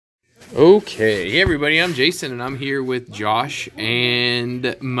Okay, hey everybody, I'm Jason and I'm here with Josh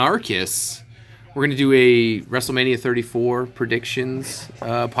and Marcus. We're going to do a WrestleMania 34 predictions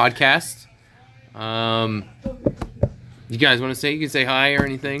podcast. You guys want to say, you can say hi or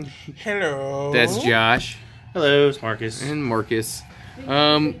anything? Hello. That's Josh. Hello, it's Marcus. And Marcus.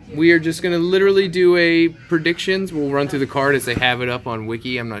 We are just going to literally do a predictions. We'll run through the card as they have it up on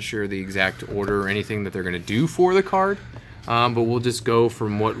Wiki. I'm not sure the exact order or anything that they're going to do for the card. But we'll just go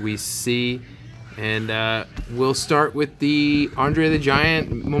from what we see. And we'll start with the Andre the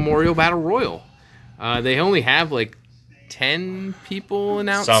Giant Memorial Battle Royal. They only have like 10 people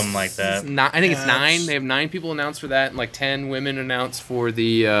announced. Something like that. I think it's 9. They have 9 people announced for that, and like 10 women announced for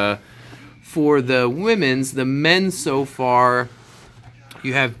the women's. The men's so far,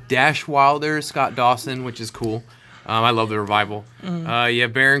 you have Dash Wilder, Scott Dawson, which is cool. I love the revival. You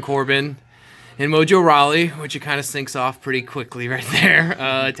have Baron Corbin and Mojo Rawley, which it kind of sinks off pretty quickly right there.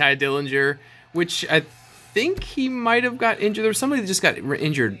 Ty Dillinger, which I think he might have got injured. There was somebody that just got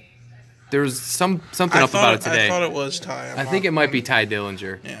injured. There was something up about it today. I thought it was Ty. I think it might be Ty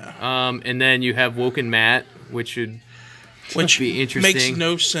Dillinger. Yeah. And then you have Woken Matt, which be interesting. Makes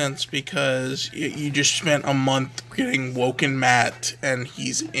no sense because you just spent a month getting Woken Matt, and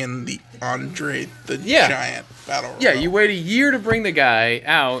he's in the Andre the Giant Battle Royal. Yeah, you wait a year to bring the guy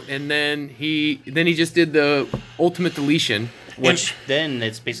out, and then he just did the Ultimate Deletion, Which then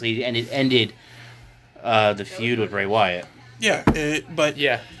it's basically ended the feud with Bray Wyatt. Yeah, but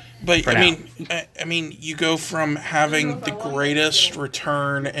I mean, you go from having the greatest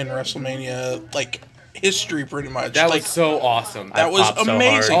return in WrestleMania history, pretty much. That was so awesome. That was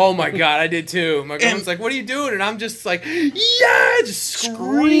amazing. Oh my god, I did too. My girlfriend's like, "What are you doing?" And I'm just like, "Yeah!" Just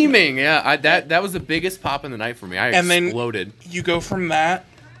screaming. Yeah, that was the biggest pop in the night for me. I exploded. Then you go from that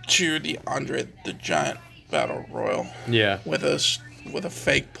to the Andre the Giant Battle Royal. Yeah, with a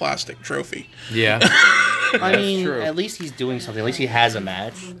fake plastic trophy. Yeah. I mean, at least he's doing something. At least he has a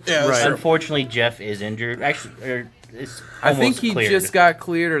match. Yeah, right. Unfortunately, Jeff is injured. Actually, it's I think he cleared. just got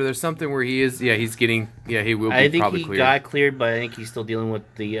cleared, or there's something where he is. Yeah, he's getting. Yeah, he will be probably cleared. I think he got cleared, but I think he's still dealing with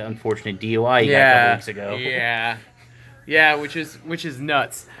the unfortunate DUI he got a couple weeks ago. Yeah, yeah, which is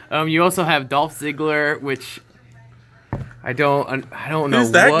nuts. You also have Dolph Ziggler, which I don't know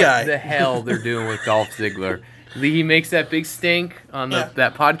Who's that what guy? the hell they're doing with Dolph Ziggler. He makes that big stink on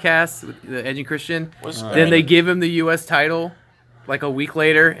that podcast with the Edge and Christian. Then they give him the U.S. title like a week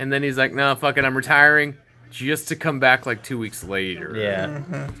later, and then he's like, "No, fuck it, I'm retiring," just to come back like 2 weeks later. Yeah.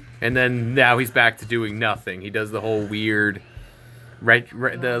 Mm-hmm. And then now he's back to doing nothing. He does the whole weird,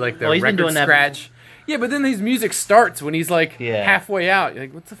 record scratch. Yeah, but then his music starts when he's like halfway out. You're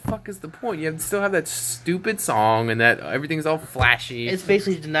like, what the fuck is the point? You still have that stupid song, and that everything's all flashy. It's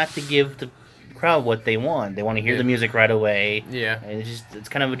basically not to give the crowd what they want. They want to hear the music right away. Yeah. And it's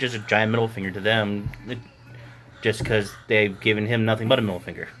kind of just a giant middle finger to them, just because they've given him nothing but a middle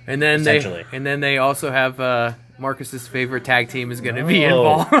finger. And then they also have Marcus's favorite tag team is going to be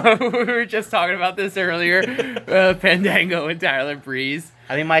involved. We were just talking about this earlier. Fandango and Tyler Breeze.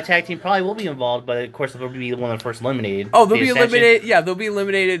 I mean, my tag team probably will be involved, but of course they'll be one of the first eliminated. Oh, they'll be eliminated. Yeah, they'll be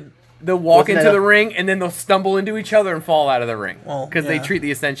eliminated. They'll walk into the ring, and then they'll stumble into each other and fall out of the ring. Because they treat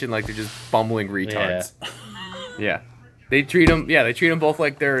the Ascension like they're just bumbling retards. Yeah. They treat them both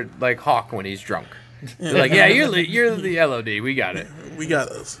like they're like Hawk when he's drunk. They're like, yeah, you're the LOD. We got it. We got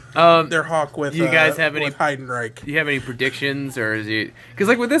this. They're Hawk with you guys have any Heidenreich. Do you have any predictions, or is it because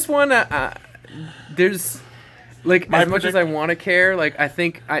like with this one, there's like as much as I want to care, like I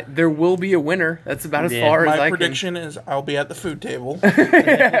think there will be a winner. That's about as far as I can. My prediction is I'll be at the food table.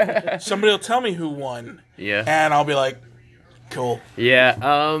 Somebody will tell me who won. Yeah, and I'll be like, cool.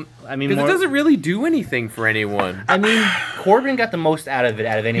 Yeah. I mean, because it doesn't really do anything for anyone. I mean, Corbin got the most out of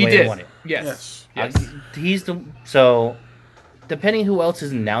anybody that won it. Yes. So, depending who else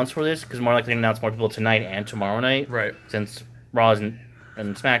is announced for this, because more likely to announce more people tonight and tomorrow night. Right. Since Raw and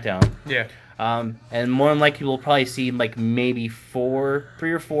SmackDown. Yeah. And more than likely we'll probably see like maybe 3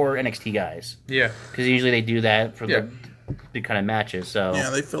 or 4 NXT guys. Yeah. Because usually they do that for the big kind of matches. So. Yeah,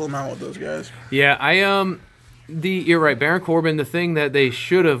 they fill them out with those guys. Yeah, you're right, Baron Corbin. The thing that they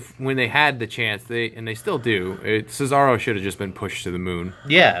should have, when they had the chance, and they still do, Cesaro should have just been pushed to the moon.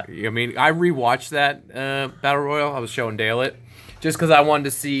 Yeah, I mean, I rewatched that Battle Royal. I was showing Dale it just because I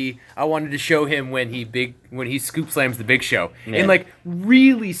wanted to show him when he scoop slams the Big Show and like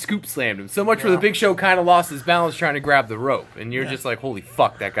really scoop slammed him so much where the Big Show kind of lost his balance trying to grab the rope, and you're just like, holy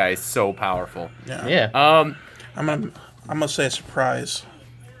fuck, that guy is so powerful. Yeah. I'm gonna say a surprise.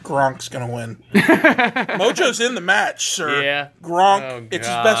 Gronk's gonna win. Mojo's in the match, sir. Yeah. Gronk, it's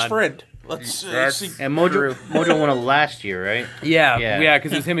his best friend. Let's see. And Mojo won it last year, right? Yeah,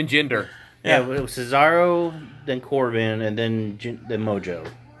 because it was him and Jinder. Yeah, it was Cesaro, then Corbin, and then Mojo.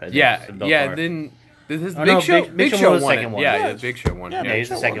 Then Big Show won it. Yeah, Big Show won it. Yeah, he's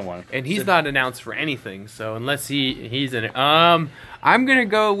the second one. And he's not announced for anything, so unless he's in it. I'm going to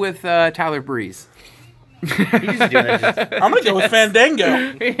go with Tyler Breeze. I'm gonna go with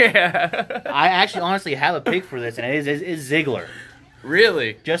Fandango. Yeah. I actually honestly have a pick for this, and it is Ziggler.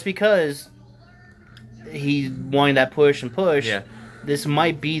 Really? Just because he's wanting that push. Yeah. This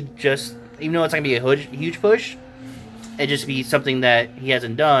might be just, even though it's not gonna be a huge push, it just be something that he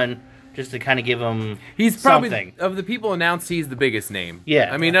hasn't done, just to kind of give him. He's probably of the people announced, he's the biggest name.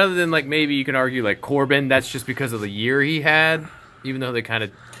 Yeah. I mean, other than like maybe you can argue like Corbin, that's just because of the year he had, even though they kind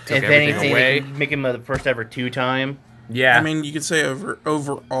of took everything away. They can make him the first ever 2-time. Yeah. I mean, you could say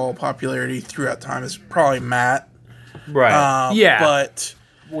overall popularity throughout time is probably Matt. Right. But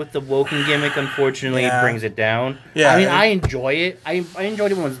with the Woken gimmick, unfortunately, it brings it down. Yeah. I mean, I enjoy it. I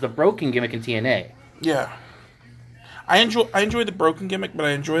enjoyed it when it was the Broken gimmick in TNA. Yeah. I enjoy the Broken gimmick, but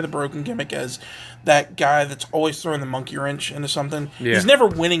I enjoy the Broken gimmick as that guy that's always throwing the monkey wrench into something. Yeah. He's never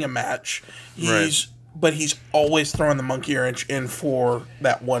winning a match. But he's always throwing the monkey wrench in for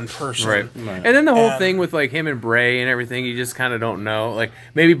that one person. Right. And then the whole thing with like him and Bray and everything, you just kind of don't know. Like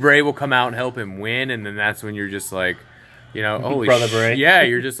maybe Bray will come out and help him win, and then that's when you're just like, holy Brother Bray. Yeah,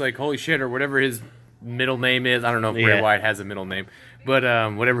 you're just like, holy shit, or whatever his middle name is. I don't know if Bray Wyatt has a middle name, but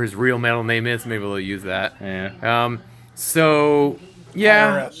whatever his real middle name is, maybe we'll use that. Yeah. So.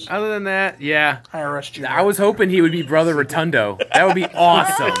 Yeah. IRS. Other than that, yeah. IRS Jr. I was hoping he would be Brother Rotundo. That would be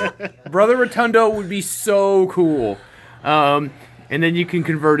awesome. Brother Rotundo would be so cool. And then you can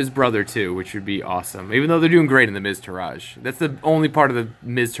convert his brother too, which would be awesome. Even though they're doing great in the Miz Taraj. That's the only part of the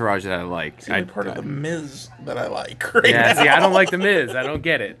Miz Taraj that I like. It's the only part of the Miz that I like right now. See, I don't like the Miz. I don't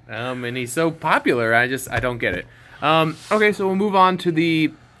get it. And he's so popular. I don't get it. Okay, so we'll move on to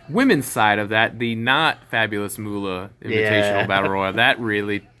the women's side of that, the not Fabulous Moolah Invitational Battle Royal. That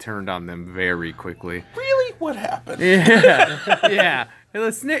really turned on them very quickly. Really? What happened? Yeah.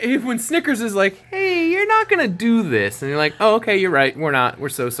 When Snickers is like, hey, you're not going to do this. And you're like, oh, okay, you're right. We're not. We're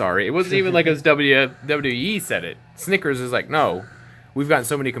so sorry. It wasn't even like as WWE said it. Snickers is like, no, we've gotten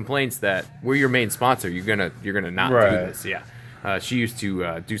so many complaints that we're your main sponsor. You're gonna not do this. Yeah. She used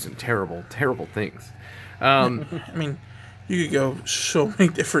to do some terrible, terrible things. I mean, you could go so many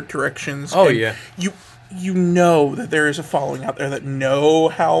different directions. Oh, yeah. You know that there is a following out there that know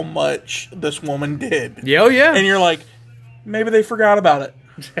how much this woman did. Yeah, oh, yeah. And you're like, maybe they forgot about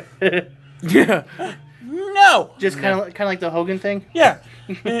it. Yeah. No. Just kind of like the Hogan thing? Yeah.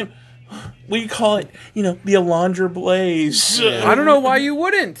 We call it, the Alundra Blaze. Yeah. I don't know why you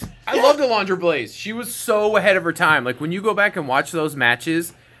wouldn't. I loved Alundra Blaze. She was so ahead of her time. Like, when you go back and watch those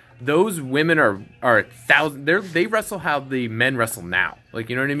matches, those women are thousand. They wrestle how the men wrestle now. Like,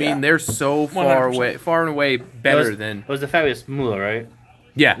 you know what I mean? Yeah. They're so far and away better than. It was the Fabulous Moolah, right?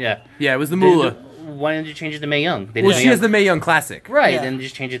 Yeah. It was the Moolah. Why didn't you change it to Mae Young? She has the Mae Young Classic, right? Then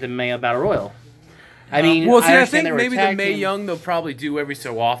just change it to Mae Young Battle Royal. I mean, I think maybe the Mae Young they'll probably do every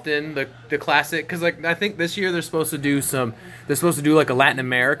so often the Classic, because like I think this year they're supposed to do like a Latin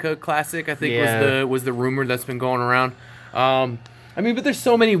America Classic. I think was the rumor that's been going around. I mean, but there's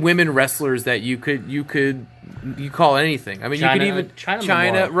so many women wrestlers that you call anything. I mean, China, you could even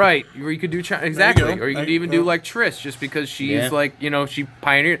China right? Or you could do China exactly, or you could even do like Trish, just because she's like she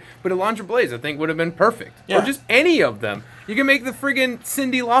pioneered. But Alundra Blaze, I think, would have been perfect, or just any of them. You can make the friggin'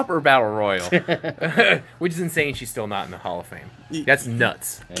 Cyndi Lauper Battle Royal, which is insane. She's still not in the Hall of Fame. That's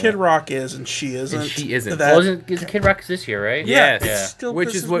nuts. Kid Rock is, and she isn't. She isn't. Kid Rock this year, right? Yes. Yeah.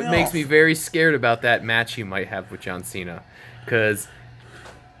 Which is what makes me very scared about that match he might have with John Cena. Because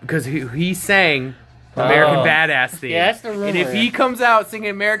he sang American Badass theme. Yeah, that's the rumor. And if he comes out singing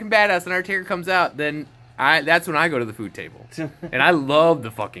American Badass and Undertaker comes out, then that's when I go to the food table. And I love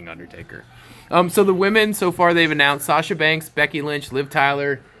the fucking Undertaker. So the women, so far they've announced Sasha Banks, Becky Lynch, Liv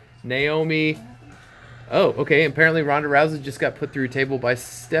Tyler, Naomi. Oh, okay. Apparently Ronda Rousey just got put through a table by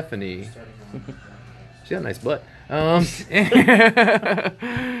Stephanie. She got a nice butt. Yeah,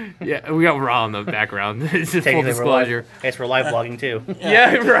 we got Raw in the background. It's just full disclosure. We're live vlogging too.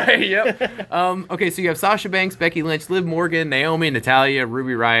 Yeah, right. Yep. Okay, so you have Sasha Banks, Becky Lynch, Liv Morgan, Naomi, Natalya,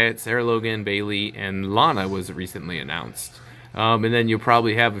 Ruby Riott, Sarah Logan, Bayley, and Lana was recently announced. And then you'll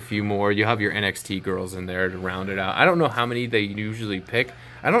probably have a few more. You'll have your NXT girls in there to round it out. I don't know how many they usually pick.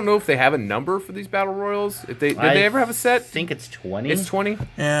 I don't know if they have a number for these battle royals. Did they ever have a set? I think it's 20. It's 20?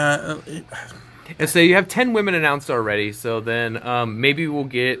 Yeah. And so you have 10 women announced already, so then maybe we'll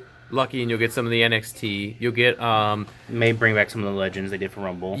get lucky and you'll get some of the NXT. You'll get... may bring back some of the legends they did for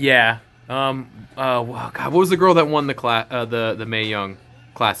Rumble. Yeah. Wow, God, what was the girl that won the Mae Young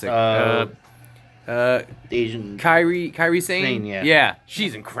Classic? Asian Kairi Sane? Yeah. Yeah,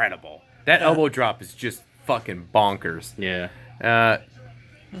 she's incredible. That elbow drop is just fucking bonkers. Yeah.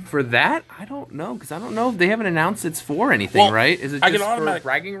 For that, I don't know, because I don't know if they haven't announced it's for anything, right? Is it just for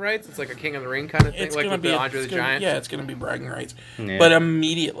bragging rights? It's like a King of the Ring kind of thing, like with the Andre the Giant? Yeah, it's going to be bragging rights. Yeah. But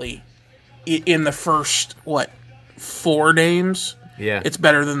immediately, in the first, 4 names, it's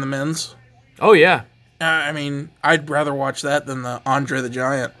better than the men's. Oh, yeah. I mean, I'd rather watch that than the Andre the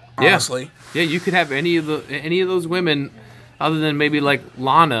Giant, honestly. Yeah, you could have any of those women, other than maybe like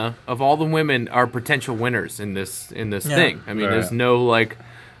Lana, of all the women, are potential winners in this thing. I mean, there's no like...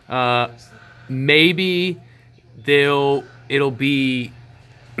 maybe it'll be.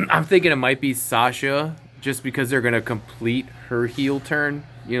 I'm thinking it might be Sasha, just because they're gonna complete her heel turn.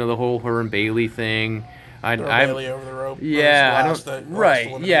 You know, the whole her and Bailey thing. Bailey over the rope. Yeah, I don't.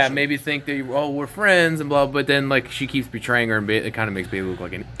 Right. Yeah, maybe think that we're friends and blah. But then like she keeps betraying her, and it kind of makes Bailey look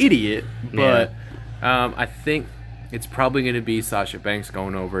like an idiot. But I think it's probably gonna be Sasha Banks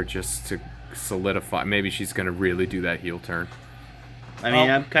going over just to solidify. Maybe she's gonna really do that heel turn. I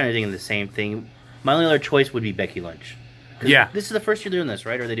mean, I'm kind of thinking the same thing. My only other choice would be Becky Lynch. Yeah. This is the first year doing this,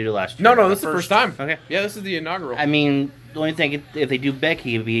 right? Or they did it last year? No, this is the first time. Okay. Yeah, this is the inaugural. I mean, the only thing, if they do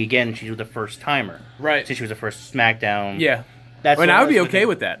Becky, it would be, again, she's the first timer. Right. Since she was the first SmackDown. Yeah. I would be okay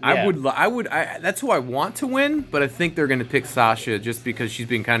with that. Yeah. That's who I want to win, but I think they're going to pick Sasha just because she's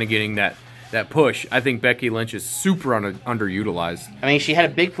been kind of getting that push. I think Becky Lynch is super underutilized. I mean, she had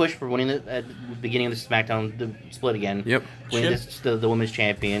a big push for winning at the beginning of the SmackDown the split again. Yep. Winning the women's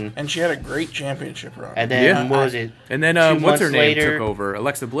champion. And she had a great championship run. And then, what was it? And then, what's her name took over?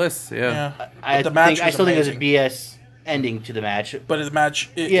 Alexa Bliss. Yeah. I still think it was a BS ending to the match. But the match,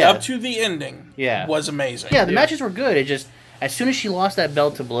 up to the ending, was amazing. Yeah, the matches were good. It just, as soon as she lost that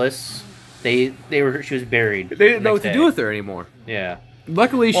belt to Bliss, she was buried. They didn't know what to do with her anymore. Yeah.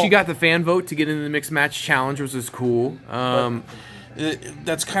 Luckily, she got the fan vote to get into the mixed match challenge, which was cool.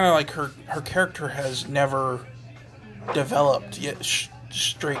 That's kind of like her character has never developed yet.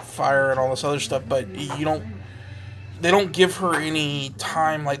 Straight fire and all this other stuff, but they don't give her any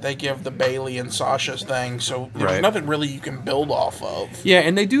time like they give the Bailey and Sasha's thing. So there's nothing really you can build off of. Yeah,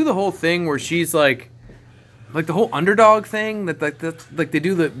 and they do the whole thing where she's like the whole underdog thing that they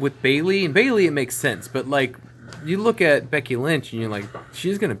do with Bailey. And Bailey, it makes sense, but like. You look at Becky Lynch and you're like,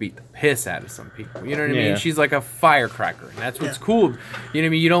 she's going to beat the piss out of some people. You know what I mean? She's like a firecracker. And that's what's cool. You know what I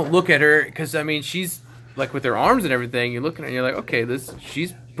mean? You don't look at her because, I mean, she's like with her arms and everything. You're looking at her and you're like, okay,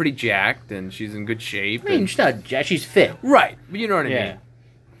 she's pretty jacked and she's in good shape. I mean, she's not jacked. She's fit. Right. But you know what I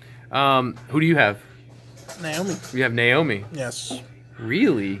mean? Who do you have? Naomi. You have Naomi. Yes.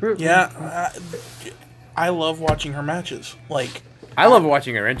 Really? Yeah. I love watching her matches. I love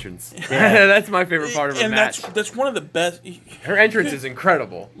watching her entrance. Yeah. That's my favorite part of her match. And that's one of the best. Her entrance is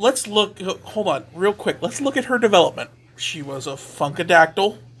incredible. Let's look. Hold on, real quick. Let's look at her development. She was a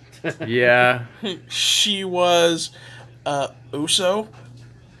Funkadactyl. Yeah. She was Uso.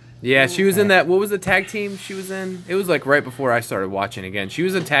 Yeah, she was in that. What was the tag team she was in? It was like right before I started watching again. She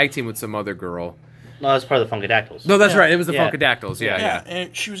was in tag team with some other girl. No, that's part of the Funkadactyls. No, that's right. It was the Funkadactyls. Yeah.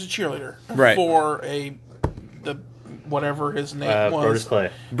 And she was a cheerleader for whatever his name was. Brodus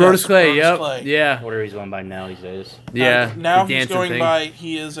Clay. Brodus Clay, yep. Clay. Yeah. Whatever he's going by now these days. Yeah. Now he's going by,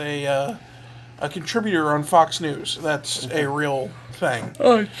 he is a contributor on Fox News. That's a real thing.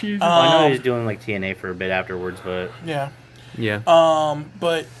 Oh, jeez. I know he's doing like TNA for a bit afterwards, but... Yeah. Yeah.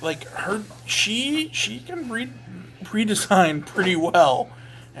 But like she can redesign pretty well.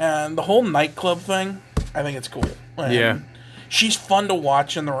 And the whole nightclub thing, I think it's cool. And she's fun to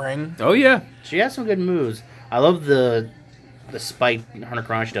watch in the ring. Oh, yeah. She has some good moves. I love the spike Hunter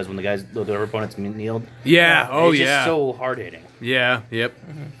Crown she does when the opponent's kneeled. Yeah. It's just so hard hitting. Yeah. Yep.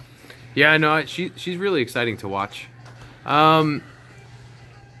 Mm-hmm. Yeah. No. She's really exciting to watch.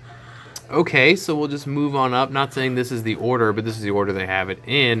 Okay, so we'll just move on up. Not saying this is the order, but this is the order they have it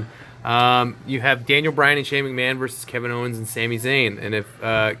in. You have Daniel Bryan and Shane McMahon versus Kevin Owens and Sami Zayn, and if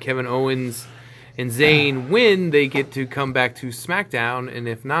Kevin Owens and Zayn win, they get to come back to SmackDown, and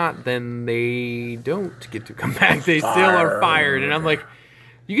if not, then they don't get to come back. They still are fired. And I'm like,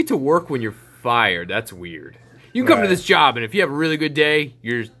 you get to work when you're fired. That's weird. You can come to this job, and if you have a really good day,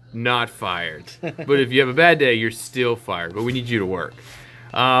 you're not fired. But if you have a bad day, you're still fired. But we need you to work.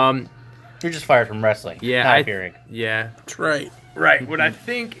 You're just fired from wrestling. Yeah. Not appearing. Yeah. That's right. Right. What I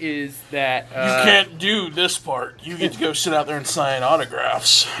think is that... you can't do this part. You get to go sit out there and sign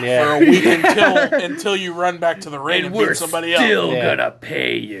autographs for a week until you run back to the ring and beat somebody else. We're still gonna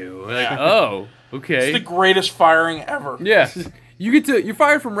pay you. Like, oh, okay. It's the greatest firing ever. Yeah. You're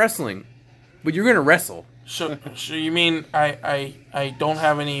fired from wrestling, but you're gonna wrestle. So you mean I don't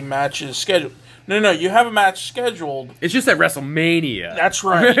have any matches scheduled? No, you have a match scheduled. It's just at WrestleMania. That's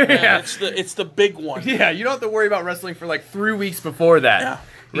right. Yeah, it's the big one. Yeah, you don't have to worry about wrestling for like 3 weeks before that. Yeah.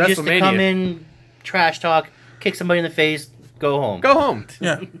 You just to come in, trash talk, kick somebody in the face, go home. Go home.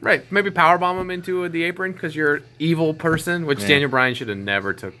 Yeah. Right.Maybe powerbomb them into the apron because you're an evil person, which Daniel Bryan should have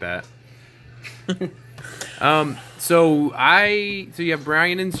never took that. So you have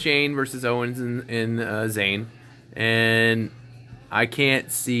Bryan and Shane versus Owens and Zayn, and I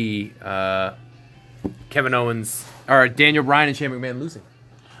can't see Kevin Owens or Daniel Bryan and Shane McMahon losing.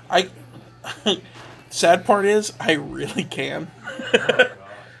 Sad part is I really can.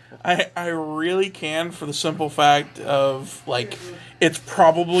 I really can, for the simple fact of, like, it's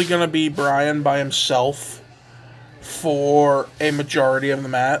probably going to be Bryan by himself for a majority of the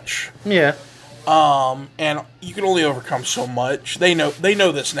match. Yeah. And you can only overcome so much. They know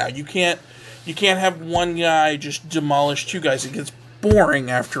this now. You can't have one guy just demolish two guys. It gets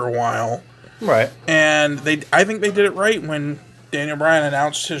boring after a while. Right. And I think they did it right when Daniel Bryan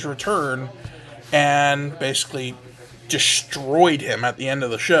announced his return and basically destroyed him at the end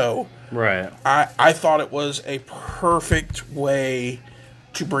of the show. Right. I thought it was a perfect way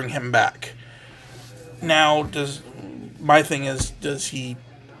to bring him back. Now, do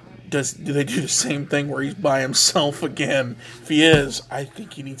they do the same thing where he's by himself again? If he is, I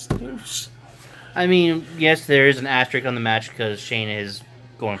think he needs to lose. I mean, yes, there is an asterisk on the match because Shane is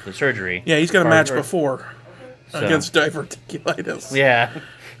going for the surgery. Yeah, he's got a match before against diverticulitis. Yeah.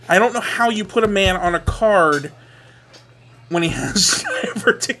 I don't know how you put a man on a card when he has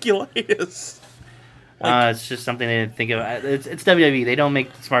diverticulitis. It's just something they didn't think of. It's WWE. They don't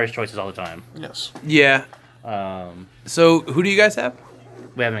make the smartest choices all the time. Yes. Yeah. So who do you guys have?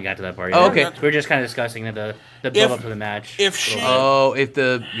 We haven't got to that part yet. Oh, okay. We're just kind of discussing the build up to the match. If Shane,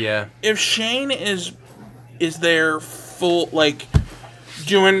 if Shane is there full, like,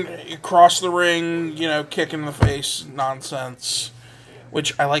 doing across the ring, kick in the face nonsense,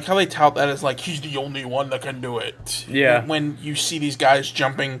 which I like how they tout that as like he's the only one that can do it. Yeah. When you see these guys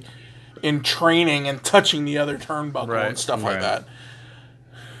jumping in training and touching the other turnbuckle and stuff like that.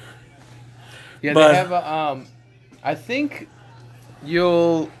 Yeah, they have I think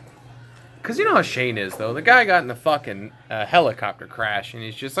because you know how Shane is, though. The guy got in a fucking helicopter crash, and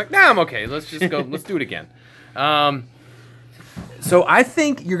he's just like, nah, I'm okay. Let's just go. Let's do it again. So I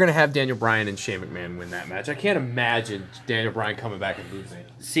think you're going to have Daniel Bryan and Shane McMahon win that match. I can't imagine Daniel Bryan coming back and losing.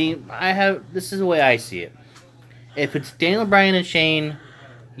 See, this is the way I see it. If it's Daniel Bryan and Shane,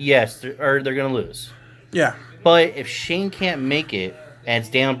 yes, they're going to lose. Yeah. But if Shane can't make it, and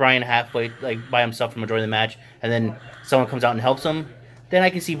it's Daniel Bryan halfway, like, by himself for the majority of the match, and then someone comes out and helps him, then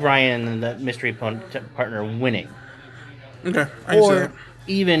I can see Bryan and the mystery partner winning. Okay. Or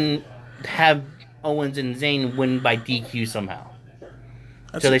even have Owens and Zayn win by DQ somehow.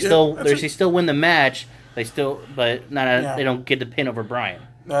 So they still win the match. They don't get the pin over Bryan.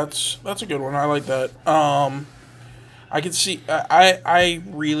 That's a good one. I like that. I can see. I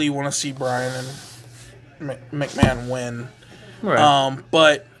really want to see Bryan and McMahon win. Right.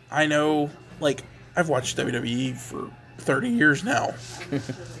 But I know, like, I've watched WWE for 30 years now.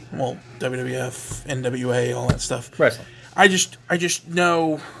 Well, WWF, NWA, all that stuff. Wrestling. I just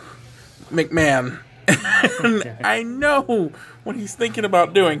know McMahon. And I know what he's thinking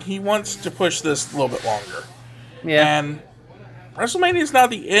about doing. He wants to push this a little bit longer. Yeah. And WrestleMania is not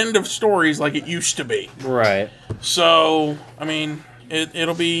the end of stories like it used to be. Right. So, I mean,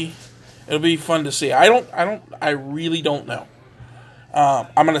 it'll be fun to see. I really don't know.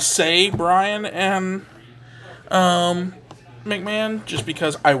 I'm gonna say Bryan and McMahon just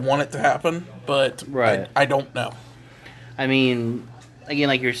because I want it to happen, but I don't know. I mean, again,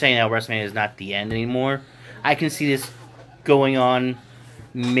 like you're saying, how WrestleMania is not the end anymore. I can see this going on.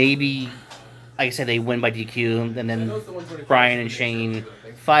 Maybe, like I said, they win by DQ, and then Bryan and Shane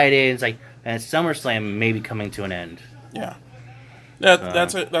fight it. It's like, and SummerSlam maybe coming to an end. Yeah,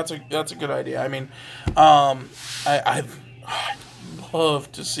 that's a good idea. I mean, I'd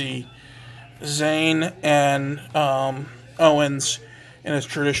love to see Zayn and Owens in a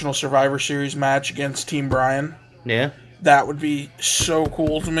traditional Survivor Series match against Team Bryan. Yeah. That would be so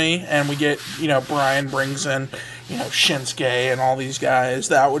cool to me. And we get, Bryan brings in, Shinsuke and all these guys.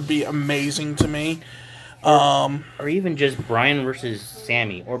 That would be amazing to me. Or even just Bryan versus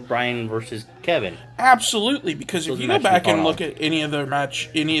Sammy or Bryan versus Kevin. Absolutely, because if you go back and look at any of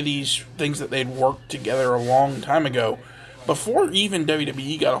these things that they'd worked together a long time ago, before even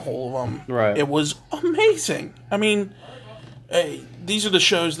WWE got a hold of them, right. It was amazing. I mean, these are the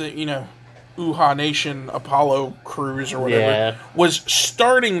shows that, Uha Nation, Apollo Crews or whatever, was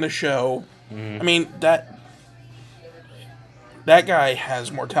starting the show I mean, that guy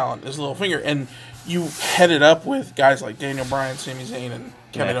has more talent than his little finger. And you head it up with guys like Daniel Bryan, Sami Zayn, and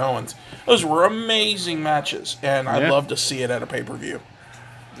Kevin Owens. Those were amazing matches, and I'd love to see it at a pay-per-view.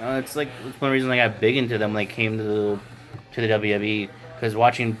 It's one of the reasons I got big into them when they came to the WWE, because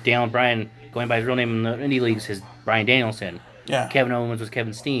watching Daniel Bryan, going by his real name in the indie leagues, is Bryan Danielson. Yeah. Kevin Owens was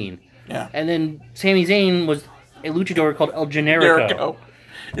Kevin Steen. Yeah. And then Sami Zayn was a luchador called El Generico.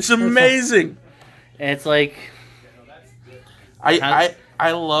 It's amazing. And it's like...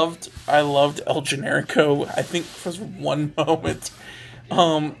 I loved El Generico. I think for one moment,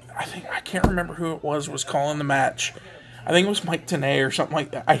 I can't remember who it was calling the match. I think it was Mike Tenay or something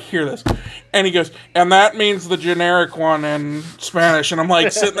like that. I hear this, and he goes, and that means the generic one in Spanish. And I'm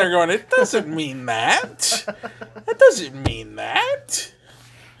like sitting there going, it doesn't mean that. That doesn't mean that.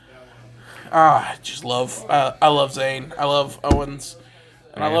 I just love. I love Zayn. I love Owens,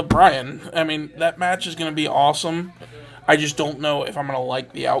 and I love Bryan. I mean, that match is going to be awesome. I just don't know if I'm going to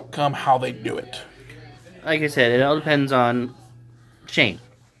like the outcome, how they do it. Like I said, it all depends on Shane.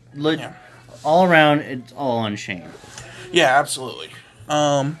 All around, it's all on Shane. Yeah, absolutely.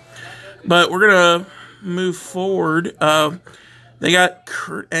 But we're going to move forward. They got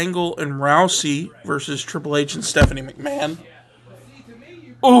Kurt Angle and Rousey versus Triple H and Stephanie McMahon.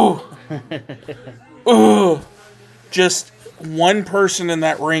 Ooh. Ooh. Just one person in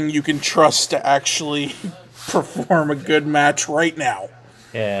that ring you can trust to actually perform a good match right now.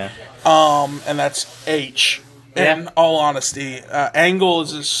 Yeah. And that's H. In all honesty, Angle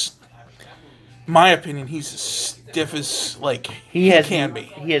is my opinion, he's as stiff as he can be.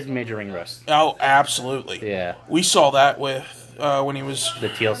 He has major ring rust. Oh, absolutely. Yeah. We saw that with when he was the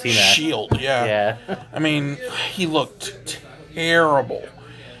TLC match. Shield. Yeah. Yeah. I mean, he looked terrible.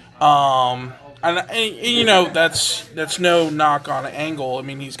 And you know that's no knock on Angle. I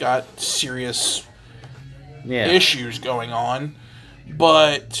mean, he's got serious issues going on,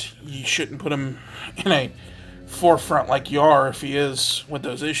 but you shouldn't put him in a forefront like you are if he is with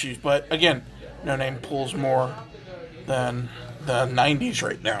those issues. But again, No Name pulls more than the 90s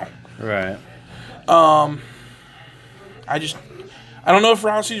right now. Right. I don't know if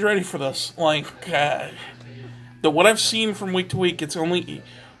Rousey's ready for this. What I've seen from week to week, it's only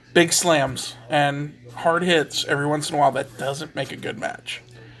big slams and hard hits every once in a while. That doesn't make a good match.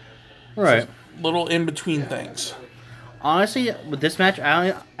 Right. Little in between things. Honestly, with this match,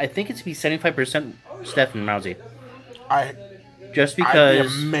 I think it's be 75% Steph and Rousey. Just because I'd be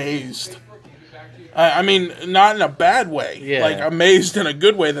amazed. I mean, not in a bad way. Yeah. Amazed in a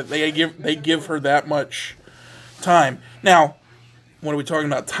good way that they give her that much time. Now, what are we talking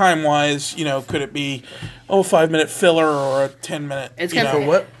about time wise? Could it be 5-minute filler or a 10-minute? It's kind of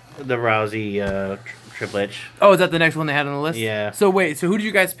what the Rousey Triple H. Oh, is that the next one they had on the list? Yeah. So wait, who did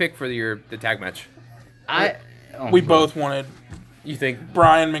you guys pick for the tag match? We both wanted. You think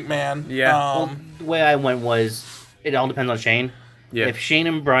Bryan McMahon? Yeah. The way I went was it all depends on Shane. Yeah. If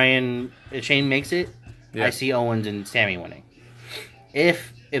Shane makes it, I see Owens and Sammy winning.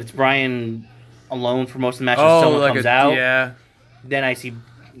 If it's Bryan alone for most of the matches, someone comes out, then I see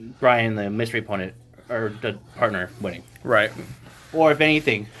Bryan, the mystery opponent or the partner, winning. Right. Or if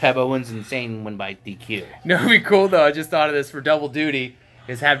anything, have Owens and Shane win by DQ. No, it'd be cool though. I just thought of this for double duty.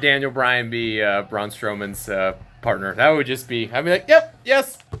 Is have Daniel Bryan be Braun Strowman's partner. That would just be. I'd be like, yep,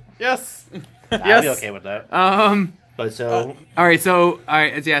 yes. I'd be okay with that. But so all right. So I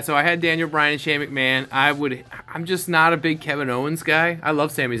had Daniel Bryan and Shane McMahon. I'm just not a big Kevin Owens guy. I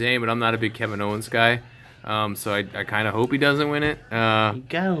love Sami Zayn, but I'm not a big Kevin Owens guy. So I kind of hope he doesn't win it. You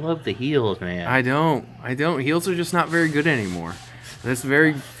gotta love the heels, man. I don't. Heels are just not very good anymore. There's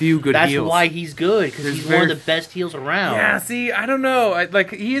very few good heels. That's why he's good, because he's one of the best heels around. Yeah, see, I don't know.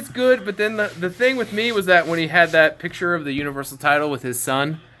 He is good, but then the thing with me was that when he had that picture of the Universal title with his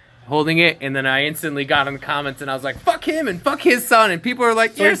son holding it, and then I instantly got in the comments, and I was like, fuck him and fuck his son, and people are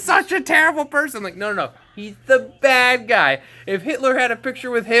like, you're such a terrible person. I'm like, no. He's the bad guy. If Hitler had a picture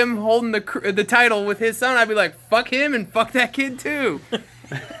with him holding the title with his son, I'd be like, fuck him and fuck that kid too.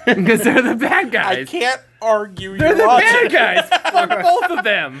 Because they're the bad guys. I can't argue. They're the bad guys. Fuck both of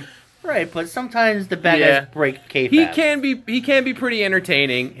them. Right, but sometimes the bad guys break kayfabe. He can be pretty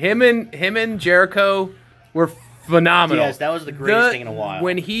entertaining. Him and Jericho were phenomenal. Yes, that was the greatest thing in a while.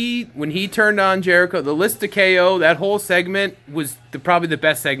 When he turned on Jericho, the list to KO, that whole segment was probably the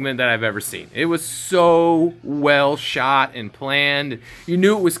best segment that I've ever seen. It was so well shot and planned. You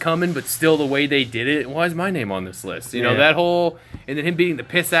knew it was coming, but still the way they did it. Why is my name on this list? You know, that whole, and then him beating the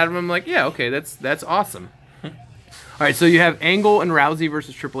piss out of him. I'm like, yeah, okay, that's awesome. All right, so you have Angle and Rousey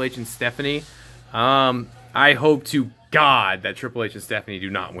versus Triple H and Stephanie. I hope to God that Triple H and Stephanie do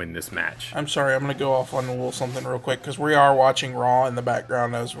not win this match. I'm sorry, I'm going to go off on a little something real quick because we are watching Raw in the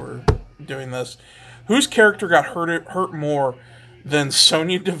background as we're doing this. Whose character got hurt more than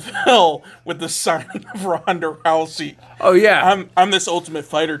Sonya Deville with the signing of Ronda Rousey? Oh, yeah. I'm this Ultimate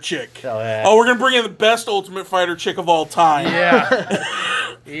Fighter chick. Oh, yeah. Oh, we're going to bring in the best Ultimate Fighter chick of all time. Yeah.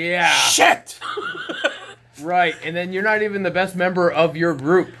 Yeah. Shit! Right, and then you're not even the best member of your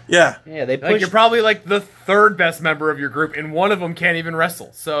group. Yeah. Yeah, they Like, pushed. you're probably like the third best member of your group, and one of them can't even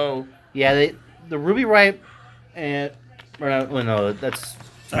wrestle. So Yeah, the Ruby Riott and no, that's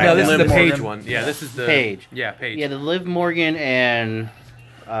no, this is Liv the Paige Morgan. one. Yeah, this is the Paige. Yeah, Paige. Yeah, the Liv Morgan and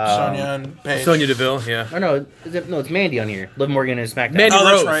Sonya and Paige. Sonya Deville. Yeah. or no, it's Mandy on here. Liv Morgan and SmackDown. Mandy Oh,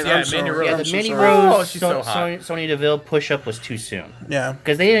 that's Rose. right. Yeah, I'm Mandy sorry. Rose. Yeah, I'm the so Mandy sorry. Rose, Oh, she's so hot. Sonya Deville push-up was too soon. Yeah.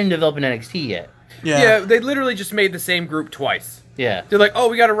 Because they didn't develop an NXT yet. Yeah, they literally just made the same group twice. Yeah. They're like, oh,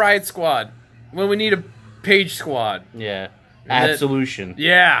 we got a Riot Squad. Well, we need a Paige Squad. Yeah. then- Absolution.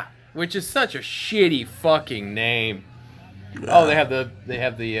 Yeah, which is such a shitty fucking name. Oh, they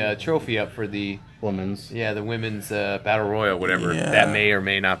have the trophy up for the Women's. the women's battle royal, whatever Yeah. that may or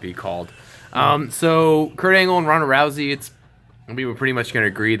may not be called. So Kurt Angle and Ronda Rousey, we were pretty much going to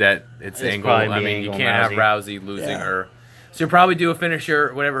agree that it's Angle. probably I be mean, Angle you can't have Rousey losing her. So you'll probably do a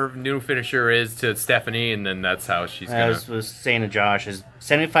finisher, whatever her new finisher is, to Stephanie, and then that's how she's I going to... was saying to Josh, is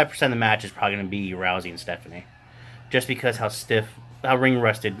 75% of the match is probably going to be Rousey and Stephanie. Just because how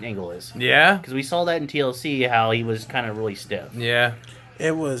ring-rusted Angle is. Yeah? Because we saw that in TLC, how he was kind of really stiff. Yeah.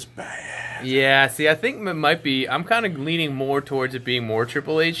 It was bad. Yeah, see, I think it might be... I'm kind of leaning more towards it being more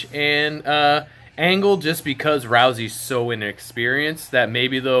Triple H and Angle, just because Rousey's so inexperienced that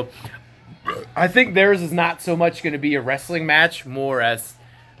maybe, though... I think theirs is not so much going to be a wrestling match, more as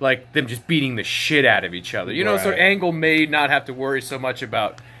like them just beating the shit out of each other. You know, so Right. Angle may not have to worry so much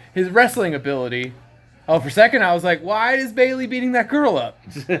about his wrestling ability. Oh, for a second I was like, why is Bayley beating that girl up?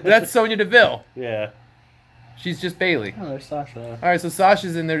 That's Sonya Deville. Yeah. She's just Bayley. Oh, there's Sasha. All right, so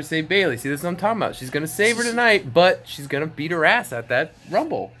Sasha's in there to save Bayley. See, this is what I'm talking about. She's going to save her tonight, but she's going to beat her ass at that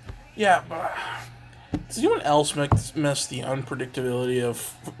Rumble. Yeah, but does anyone else miss the unpredictability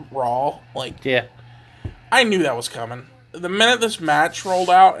of Raw? Like, Yeah. I knew that was coming. The minute this match rolled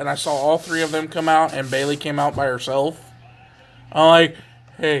out and I saw all three of them come out and Bayley came out by herself, I'm like,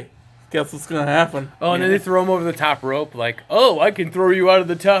 hey, guess what's going to happen? Oh, and then they throw him over the top rope like, oh, I can throw you out of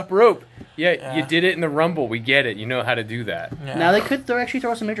the top rope. Yeah, Yeah. you did it in the Rumble. We get it. You know how to do that. Yeah. Now, they could actually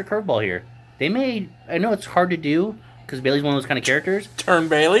throw some major curveball here. They may... I know it's hard to do, because Bailey's one of those kind of characters. Turn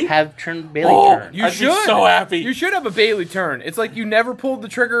Bayley? Have Bailey turn. You I'd be should. so happy. You should have a Bayley turn. It's like you never pulled the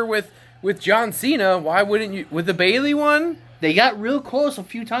trigger with John Cena. Why wouldn't you with the Bayley one? They got real close a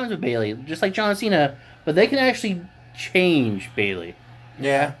few times with Bailey, just like John Cena, but they can actually change Bailey.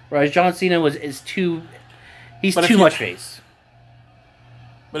 Yeah. Whereas John Cena he's But too if you- much face.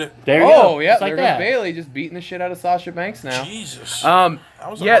 But There you go. Oh yeah, Just like there goes that. Bayley just beating the shit out of Sasha Banks now. Jesus. That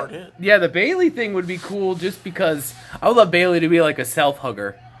was a hard hit. Yeah, the Bayley thing would be cool just because I would love Bayley to be like a self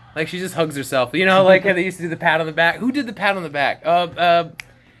hugger. Like she just hugs herself. You know, like how they used to do the pat on the back. Who did the pat on the back?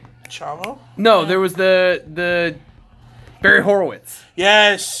 Chavo? No, there was the Barry Horowitz.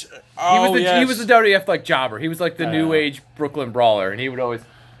 Yes. Oh, He was the WWF like jobber. He was like the new age Brooklyn brawler, and he would always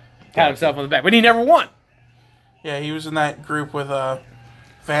pat himself on the back, but he never won. Yeah, he was in that group with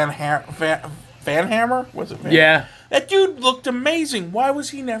Van Hammer? Was it Van? Yeah. That dude looked amazing. Why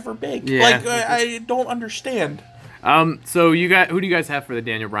was he never big? Yeah. Like, I don't understand. So who do you guys have for the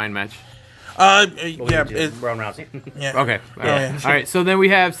Daniel Bryan match? Yeah, Ron Rousey. yeah. Okay. All right. So then we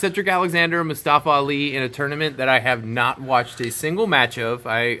have Cedric Alexander and Mustafa Ali in a tournament that I have not watched a single match of.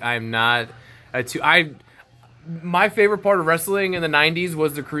 I'm not. My favorite part of wrestling in the '90s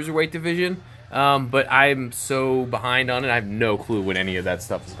was the cruiserweight division, but I'm so behind on it. I have no clue what any of that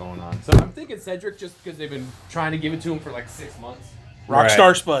stuff is going on. So I'm thinking Cedric just because they've been trying to give it to him for like 6 months.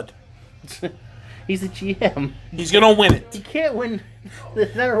 Rockstar Spud. He's a GM. He's going to win it. He can't win.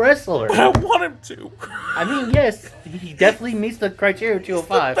 He's not a wrestler. But I want him to. I mean, yes, he definitely meets the criteria of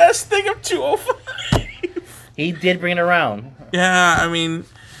 205. Best thing of 205. He did bring it around. Yeah, I mean,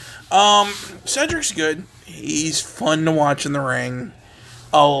 Cedric's good. He's fun to watch in the ring.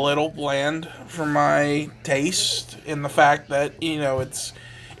 A little bland for my taste in the fact that, you know, it's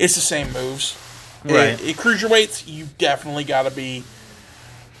the same moves. Right. Cruiserweights, you definitely got to be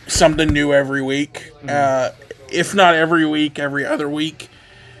something new every week. If not every week, every other week.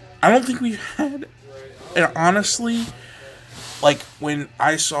 I don't think we've had, and honestly, like when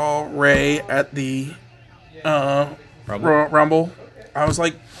I saw Ray at the Rumble, I was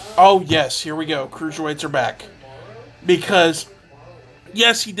like, oh yes, here we go. Cruiserweights are back. Because,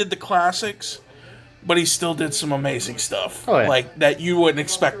 yes, he did the classics, but he still did some amazing stuff. Oh, yeah. Like, that you wouldn't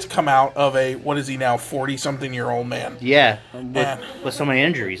expect to come out of a, what is he now, 40-something-year-old man. Yeah, with so many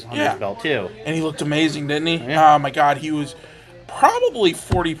injuries on Yeah. his belt, too. And he looked amazing, didn't he? Yeah. Oh, my God, he was probably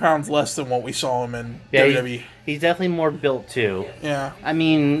 40 pounds less than what we saw him in WWE. He's definitely more built, too. Yeah. I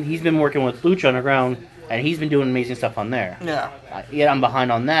mean, he's been working with Lucha Underground, and he's been doing amazing stuff on there. Yeah. Yeah, I'm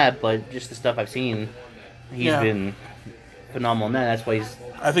behind on that, but just the stuff I've seen, he's been phenomenal in that. That's why he's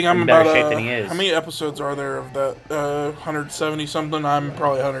I think I'm in better about shape than he is. How many episodes are there of that? 170 something. I'm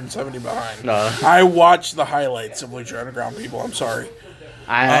probably 170 behind. No. I watched the highlights of Lucha Underground. People, I'm sorry.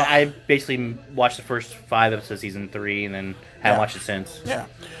 I basically watched the first 5 episodes of season 3, and then haven't watched it since. Yeah.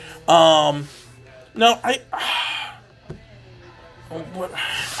 No, I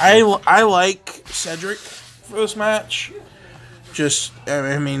like Cedric for this match. Just,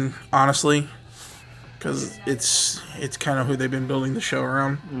 I mean, honestly, because it's kind of who they've been building the show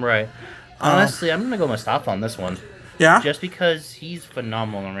around. Right. Honestly, I'm gonna go Mustafa on this one. Yeah. Just because he's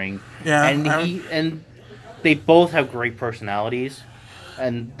phenomenal in the ring. Yeah. And they both have great personalities,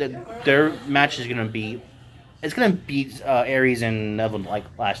 and their match is gonna be. It's gonna beat Aries and Neville like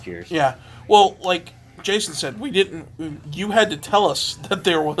last year's. Yeah. Well, like Jason said, you had to tell us that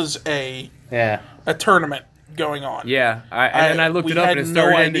there was a tournament going on. Yeah, and then I looked it up and it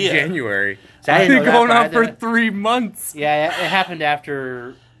started in January. So I've been going on for 3 months. Yeah, it happened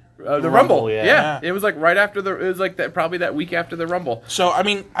after the Rumble. Yeah, it was like right after it was like that, probably that week after the Rumble. So I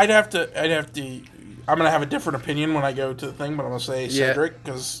mean, I'd have to. I'm gonna have a different opinion when I go to the thing, but I'm gonna say Cedric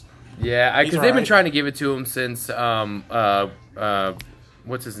because. Yeah, because they've been trying to give it to him since what's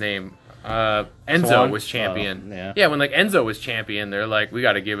his name? Enzo was champion. Yeah, when like Enzo was champion, they're like, we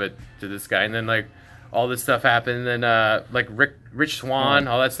got to give it to this guy, and then like all this stuff happened, and then like Rich Swann,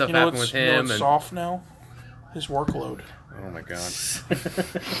 all that stuff happened with him. You know what's soft now? His workload. Oh my God.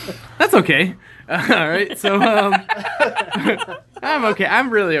 That's okay. All right, so I'm okay.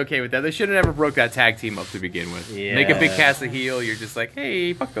 I'm really okay with that. They should have never broke that tag team up to begin with. Yeah. Make a big cast a heel. You're just like,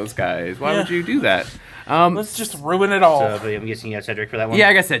 hey, fuck those guys. Why would you do that? Let's just ruin it all. So, but I'm guessing you have Cedric for that one? Yeah,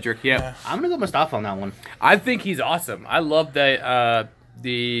 I got Cedric, yeah. I'm going to go Mustafa on that one. I think he's awesome. I love that,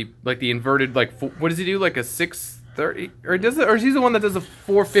 the inverted, like, what does he do? Like a 630? Or is he the one that does a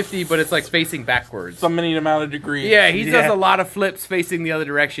 450, but it's like facing backwards? Some amount of degree. Yeah, he does a lot of flips facing the other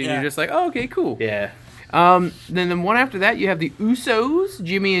direction. Yeah. You're just like, oh, okay, cool. Yeah. Then the one after that, you have the Usos,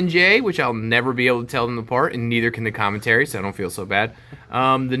 Jimmy and Jay, which I'll never be able to tell them apart, and neither can the commentary, so I don't feel so bad.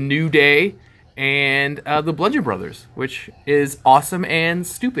 The New Day, and the Bludgeon Brothers, which is awesome and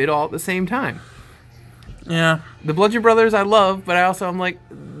stupid all at the same time. Yeah. The Bludgeon Brothers I love, but I'm like,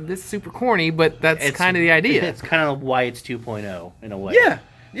 this is super corny, but that's kind of the idea. It's kind of why it's 2.0 in a way. Yeah.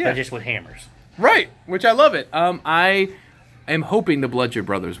 But just with hammers. Right, which I love it. I am hoping the Bludgeon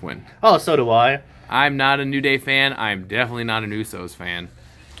Brothers win. Oh, so do I. I'm not a New Day fan. I'm definitely not an Usos fan.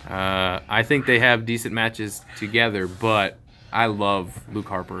 I think they have decent matches together, but I love Luke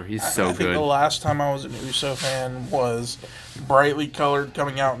Harper. He's so good. I think the last time I was an Uso fan was brightly colored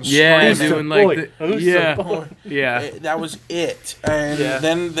coming out and screaming. Doing like that was it. And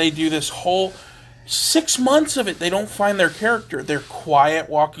then they do this whole 6 months of it. They don't find their character. They're quiet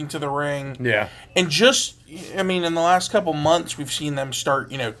walking to the ring. Yeah. And just, I mean, in the last couple months, we've seen them start,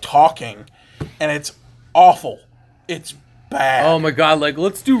 talking. And it's awful. It's bad. Oh my God! Like,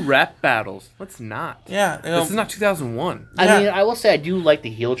 let's do rap battles. Let's not. Yeah, this is not 2001. I mean, I will say I do like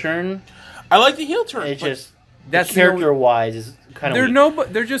the heel turn. I like the heel turn. It's just character-wise is kind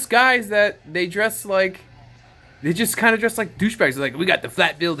of. They're just guys that they dress like. They just kind of dress like douchebags. They're like, we got the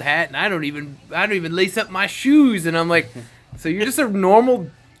flat billed hat, and I don't even lace up my shoes. And I'm like, so you're just a normal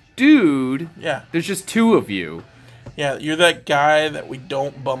dude. Yeah. There's just 2 of you. Yeah, you're that guy that we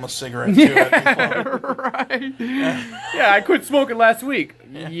don't bum a cigarette to at the club. Right. Yeah, I quit smoking last week.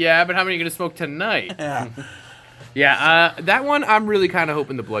 Yeah, but how many are you going to smoke tonight? Yeah. Yeah, that one I'm really kind of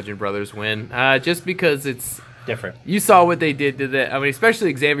hoping the Bludgeon Brothers win. Just because it's different. You saw what they did to that. I mean,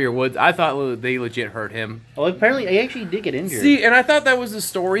 especially Xavier Woods. I thought they legit hurt him. Well, apparently he actually did get injured. See, and I thought that was a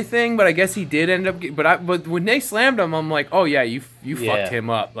story thing, but I guess he did end up. But when they slammed him, I'm like, oh yeah, you fucked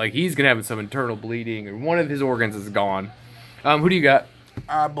him up. Like he's gonna have some internal bleeding, or one of his organs is gone. Who do you got?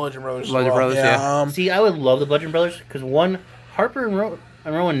 Bludgeon Brothers. Bludgeon Brothers. Yeah. See, I would love the Bludgeon Brothers because one, Harper and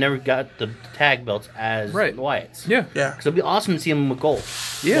Rowan never got the tag belts as the Wyatts. Yeah. Yeah. Because it'd be awesome to see them with gold.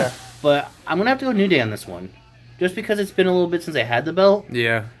 Yeah. But I'm gonna have to go New Day on this one. Just because it's been a little bit since they had the belt.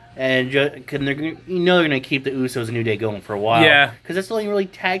 Yeah. And they're going to keep the Usos and New Day going for a while. Yeah. Because that's the only really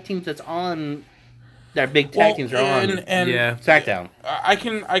tag teams that's on. That big tag teams are on. And SmackDown. I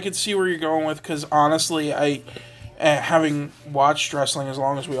can see where you're going with, because honestly, having watched wrestling as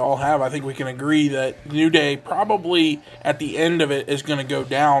long as we all have, I think we can agree that New Day probably at the end of it is going to go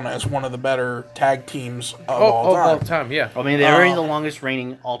down as one of the better tag teams of all time. Yeah. I mean, they're already the longest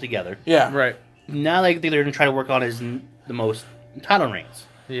reigning altogether. Yeah. Right. Now they're going to try to work on is the most title reigns.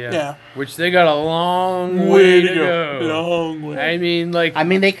 Yeah. Which they got a long way to go. Long way. I mean,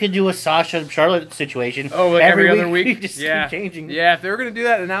 they could do a Sasha Charlotte situation. Oh, like every other week? Just keep changing. Yeah, if they were going to do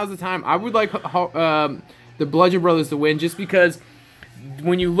that, then now's the time. I would like the Bludgeon Brothers to win, just because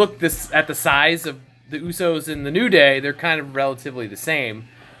when you look at the size of the Usos and the New Day, they're kind of relatively the same.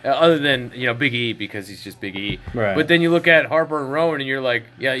 Other than, Big E, because he's just Big E. Right. But then you look at Harper and Rowan, and you're like,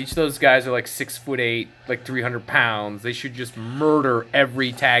 yeah, each of those guys are like 6'8", like 300 pounds. They should just murder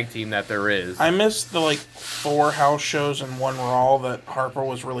every tag team that there is. I missed the 4 house shows and 1 Raw that Harper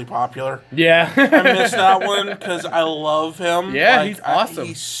was really popular. Yeah. I missed that one because I love him. Yeah, he's awesome.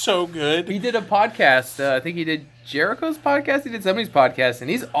 He's so good. He did a podcast. I think he did Jericho's podcast. He did somebody's podcast, and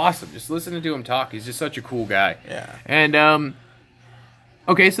he's awesome. Just listening to him talk. He's just such a cool guy. Yeah. And,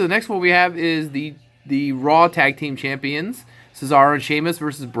 okay, so the next one we have is the Raw Tag Team Champions, Cesaro and Sheamus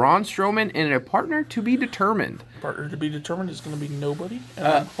versus Braun Strowman, and a partner to be determined. Partner to be determined is going to be nobody, and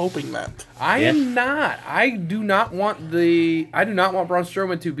I'm hoping that. I am not. I do not want Braun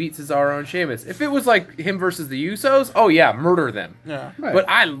Strowman to beat Cesaro and Sheamus. If it was like him versus the Usos, oh yeah, murder them. Yeah. Right. But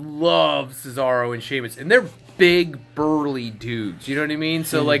I love Cesaro and Sheamus, and they're big, burly dudes. You know what I mean?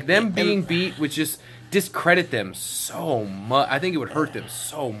 So like them being beat would just discredit them so much. I think it would hurt them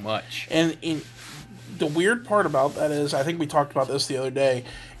so much. And the weird part about that is, I think we talked about this the other day,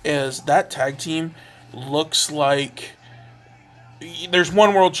 is that tag team looks like there's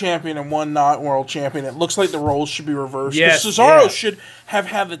one world champion and one not world champion. It looks like the roles should be reversed. Yes, Cesaro should have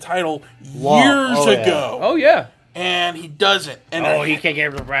had the title years ago. Oh, yeah. And he doesn't. And he can't get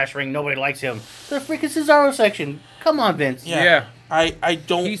rid of the brass ring. Nobody likes him. The freaking Cesaro section. Come on, Vince. Yeah. I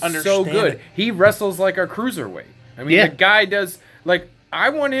don't He's understand. So good. He wrestles like a cruiserweight. I mean, the guy does, I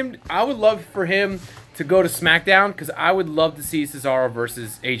would love for him to go to SmackDown, because I would love to see Cesaro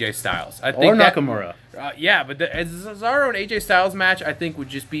versus AJ Styles. I think Nakamura. But the Cesaro and AJ Styles match, I think, would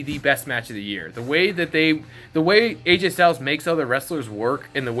just be the best match of the year. The way AJ Styles makes other wrestlers work,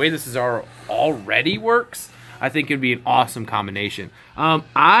 and the way that Cesaro already works, I think it'd be an awesome combination.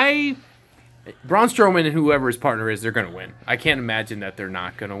 Braun Strowman and whoever his partner is, they're going to win. I can't imagine that they're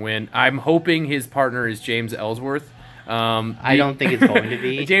not going to win. I'm hoping his partner is James Ellsworth. I don't think it's going to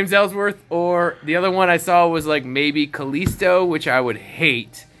be. James Ellsworth, or the other one I saw was maybe Kalisto, which I would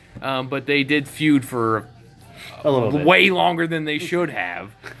hate. But they did feud for a little bit. Way longer than they should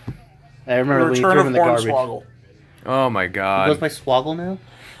have. I remember when he threw him in the garbage. Swoggle. Oh my god. He goes by Swoggle now?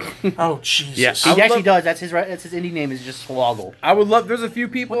 Oh Jesus! Yes, he actually does. That's his indie name is just Swoggle. I would love. There's a few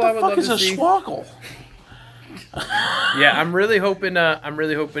people I would love to see. What the fuck is a Swoggle? Yeah, I'm really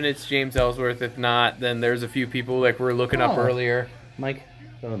hoping it's James Ellsworth. If not, then there's a few people we're looking up earlier. Mike.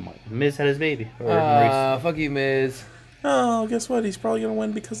 Miz had his baby. Fuck you, Miz. Oh, guess what? He's probably gonna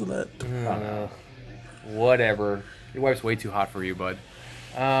win because of that. Whatever. Your wife's way too hot for you, bud.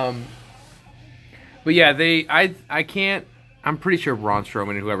 But yeah, I can't. I'm pretty sure Braun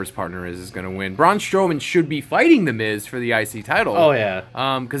Strowman and whoever's partner is going to win. Braun Strowman should be fighting The Miz for the IC title. Oh, yeah.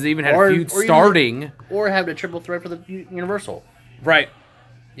 Because they even had a feud starting. Or have a triple threat for the Universal. Right.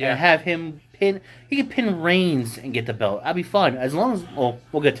 Yeah. And have him pin... He could pin Reigns and get the belt. That'd be fun. As long as... Well,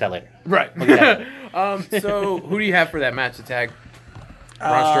 we'll get to that later. Right. We'll get to that later. So, who do you have for that match to tag?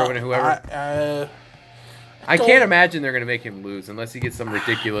 Braun Strowman and whoever? I can't imagine they're going to make him lose unless he gets some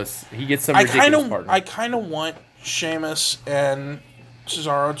ridiculous... partner. I kind of want Sheamus and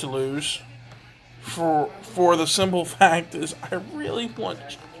Cesaro to lose for the simple fact is I really want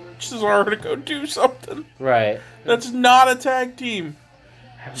Cesaro to go do something. Right. That's not a tag team.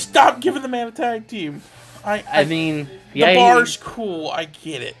 Stop giving the man a tag team. I mean... The bar's cool. I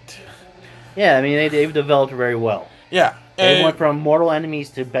get it. Yeah, I mean, they've developed very well. Yeah. They went from mortal enemies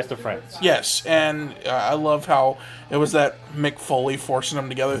to best of friends. Yes, and I love how it was that Mick Foley forcing them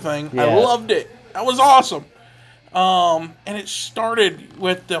together thing. Yeah. I loved it. That was awesome. And it started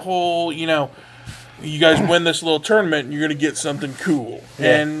with the whole, you guys win this little tournament and you're going to get something cool.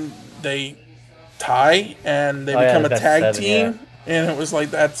 Yeah. And they tie and they become a tag team. Yeah. And it was like,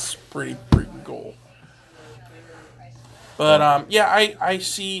 that's pretty freaking cool. But, I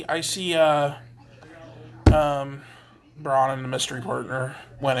see Braun and the mystery partner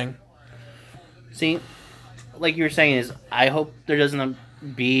winning. See, like you were saying, is I hope there's no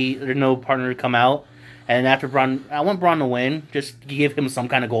partner to come out, and after Braun, I want Braun to win. Just give him some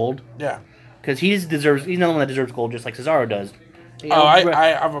kind of gold. Yeah, because he's another one that deserves gold, just like Cesaro does.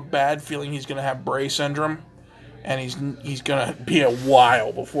 I have a bad feeling he's going to have Bray syndrome, and he's gonna be a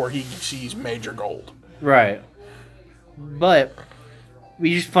while before he sees major gold. Right. But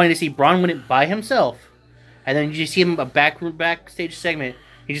we just funny to see Braun win it by himself, and then you just see him a backstage segment.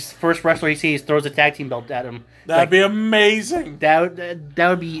 He's just the first wrestler he sees throws a tag team belt at him. That'd be amazing. That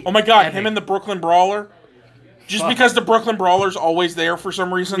would be. Oh my God, epic. him and the Brooklyn Brawler. Just because the Brooklyn Brawler's always there for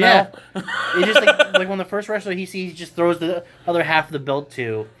some reason now. It's just like when the first wrestler he sees, he just throws the other half of the belt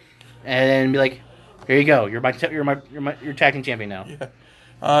to, and then be like, "Here you go. You're tag team champion now."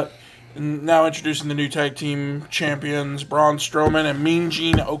 Yeah. Now introducing the new tag team champions, Braun Strowman and Mean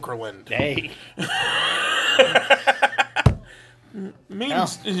Gene Okerlund. Hey.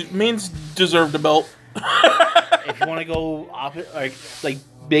 Means deserved a belt. If you want to go like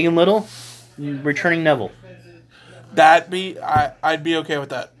big and little, returning Neville. I'd be okay with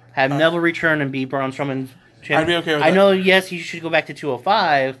that. Have Neville return and be Braun Strowman's champion. I'd be okay with that. I know, yes, he should go back to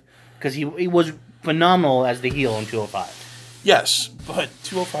 205 because he was phenomenal as the heel in 205. Yes, but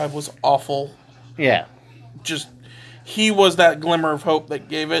 205 was awful. Yeah. Just, he was that glimmer of hope that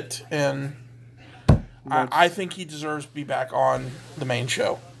gave it, and I think he deserves to be back on the main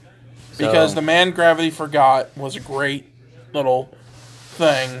show. Because the Man Gravity Forgot was a great little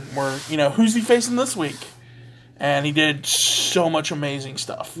thing where, who's he facing this week? And he did so much amazing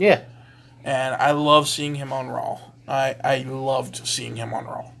stuff. Yeah. And I love seeing him on Raw. I loved seeing him on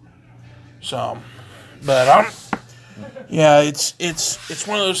Raw. So, but yeah, it's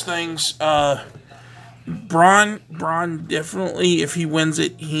one of those things. Braun definitely, if he wins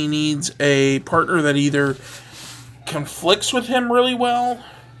it, he needs a partner that either conflicts with him really well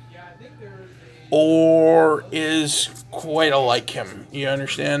or is quite alike him. You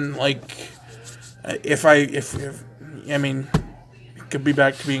understand? Like, if I mean, it could be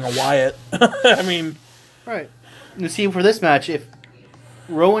back to being a Wyatt. I mean, right. And see, for this match, if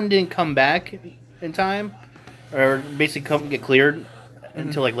Rowan didn't come back in time, or basically get cleared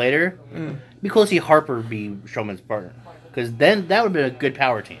until like later, it'd be cool to see Harper be Strowman's partner, because then that would have been a good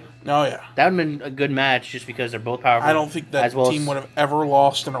power team. Oh yeah, that would have been a good match just because they're both powerful. I don't think that team would have ever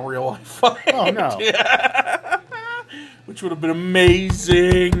lost in a real life fight. Oh no, yeah. Which would have been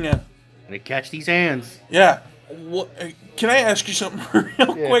amazing. To catch these hands. Yeah. Can I ask you something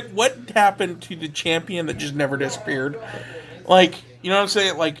real quick? What happened to the champion that just never disappeared? Like, you know what I'm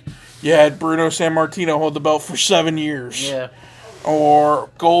saying? Like, you had Bruno Sammartino hold the belt for 7 years. Yeah. Or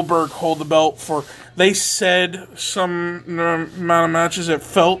Goldberg hold the belt for... They said some amount of matches that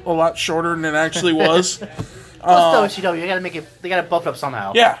felt a lot shorter than it actually was. Well, still, they gotta buff it up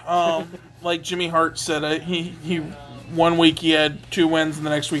somehow. Yeah. Like Jimmy Hart said, he 1 week he had 2 wins, and the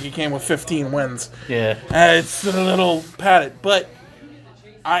next week he came with 15 wins. Yeah. It's a little padded, but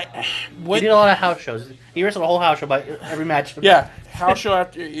he did a lot of house shows. He wrestled a whole house show by every match. Yeah, house show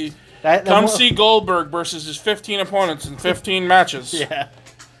after. Come see Goldberg versus his 15 opponents in 15 matches. Yeah.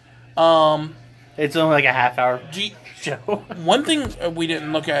 It's only like a half-hour show. One thing we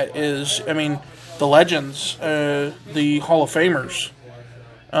didn't look at is, I mean, the legends, the Hall of Famers.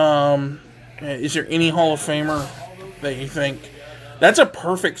 Is there any Hall of Famer that you think that's a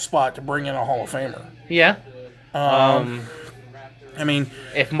perfect spot to bring in a Hall of Famer? Yeah. I mean,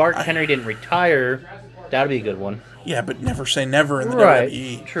 if Mark Henry didn't retire, that would be a good one. Yeah, but never say never in the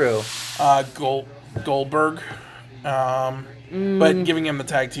WWE. True. Goldberg. But giving him the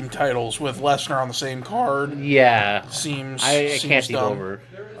tag team titles with Lesnar on the same card. Yeah. Seems I can't see Goldberg.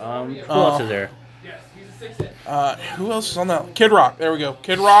 Who else is there? Who else is on that? Kid Rock. There we go.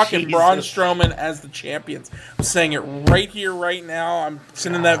 Kid Rock and Braun Strowman as the champions. I'm saying it right here, right now. I'm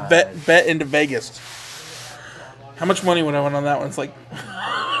sending that bet into Vegas. How much money would I win on that one? It's like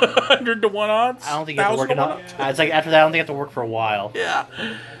 100 to 1 odds? I don't think you have to work enough. It's like after that, I don't think you have to work for a while. Yeah.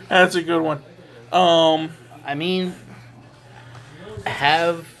 That's a good one. I mean,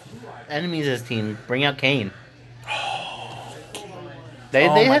 have enemies as team. Bring out Kane. They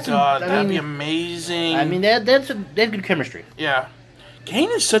had some. That'd be amazing. I mean, they had good chemistry. Yeah.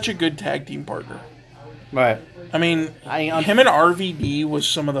 Kane is such a good tag team partner. Right. I mean, him and RVD was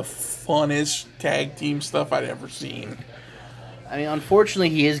some of the funnest tag team stuff I'd ever seen. I mean, unfortunately,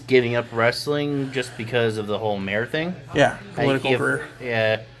 he is giving up wrestling just because of the whole mayor thing. Yeah, political career.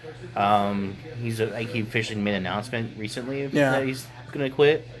 Yeah. He officially made an announcement recently that he's going to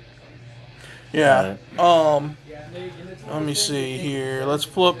quit. Yeah. Let me see here. Let's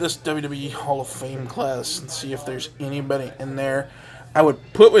pull up this WWE Hall of Fame class and see if there's anybody in there I would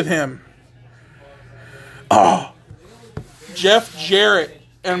put with him. Oh, Jeff Jarrett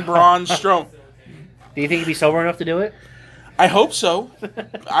and Braun Strowman. Do you think he'd be sober enough to do it? I hope so.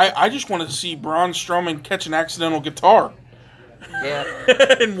 I just want to see Braun Strowman catch an accidental guitar.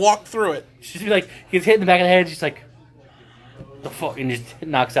 Yeah. and walk through it. She's like, he gets hit in the back of the head. She's like, the fuck, and just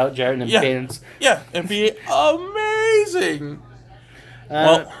knocks out Jarrett and then pins. Yeah, it'd be amazing.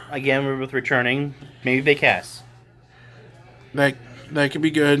 Well, again, we're with returning. Maybe Big Cass. That could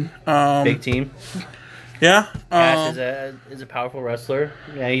be good. Big team. Yeah. Cass is a powerful wrestler.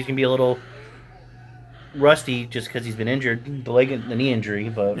 Yeah, he's gonna be a little rusty just because he's been injured, the knee injury.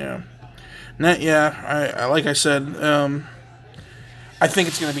 But yeah, I like I said, I think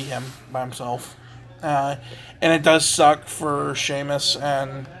it's gonna be him by himself, and it does suck for Sheamus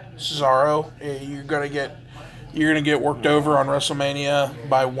and Cesaro. You're gonna get worked over on WrestleMania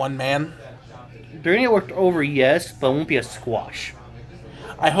by one man. They're gonna get worked over, yes, but it won't be a squash.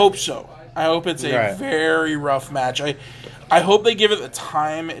 I hope so. I hope it's a very rough match. I hope they give it the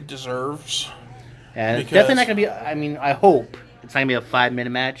time it deserves. And it's definitely not going to be... I mean, I hope it's not going to be a 5-minute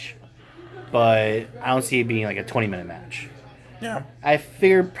match, but I don't see it being like a 20-minute match. Yeah. I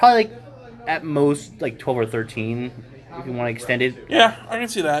figure probably at most like 12 or 13 if you want to extend it. Yeah, I can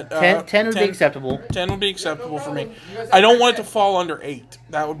see that. 10 would be acceptable. 10 would be acceptable for me. I don't want it to fall under 8.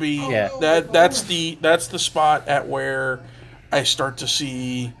 That would be... Yeah. That's the spot at where I start to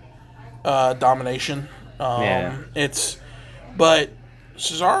see domination. But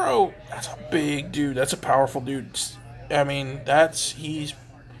Cesaro, that's a big dude. That's a powerful dude. I mean, he's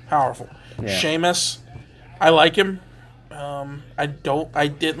powerful. Yeah. Sheamus, I like him. I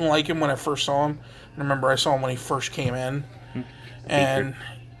didn't like him when I first saw him. I remember I saw him when he first came in, and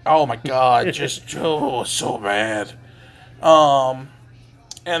oh my god, so bad. And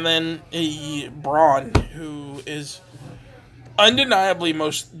then Braun, who is undeniably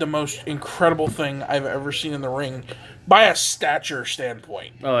the most incredible thing I've ever seen in the ring by a stature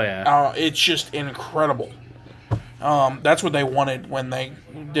standpoint. Oh yeah, it's just incredible. That's what they wanted when they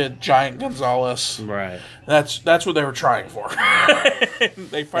did Giant Gonzalez. Right. That's what they were trying for.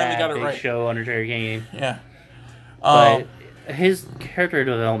 They finally got it right. Show Undertaker King. Yeah. But his character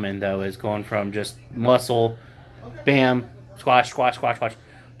development though is going from just muscle, bam, squash,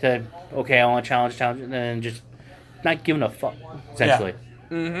 to okay, I want to challenge, and then just not giving a fuck, essentially.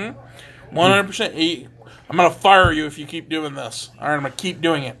 Yeah. 100%. I'm gonna fire you if you keep doing this. All right, I'm gonna keep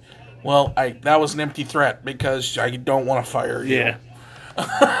doing it. Well, that was an empty threat because I don't want to fire you. Yeah.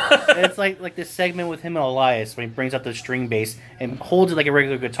 It's like this segment with him and Elias when he brings out the string bass and holds it like a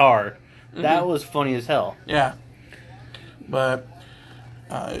regular guitar. Mm-hmm. That was funny as hell. Yeah. But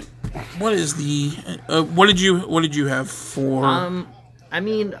what is the what did you have for? I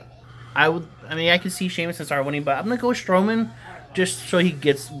mean, I can see Sheamus and Cesaro winning, but I'm gonna go with Strowman just so he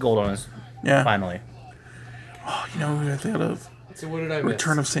gets gold on us. Yeah. Finally. Oh, you know who I thought of? So what did I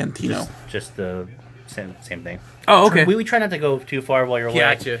Return miss? of Santino. Just the same thing. Oh, okay. We try not to go too far while you're away.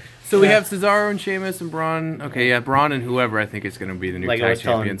 Gotcha. So we have Cesaro and Sheamus and Braun. Okay, yeah, Braun and whoever I think is going to be the new tag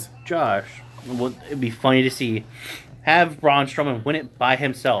champions. Josh, it'd be funny to see have Braun Strowman win it by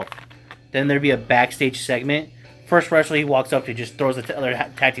himself. Then there'd be a backstage segment. First wrestler he walks up to just throws the other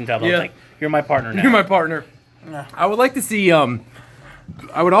tag team title. Yeah. Like, you're my partner now. You're my partner. Yeah. I would like to see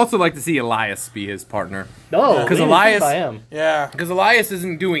I would also like to see Elias be his partner. No, because Elias, because Elias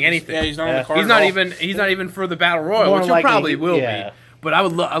isn't doing anything. Yeah, he's not on the card. He's not even for the battle royal, which he probably will be. But I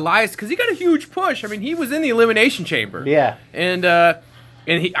would love Elias because he got a huge push. I mean, he was in the elimination chamber. Yeah, and I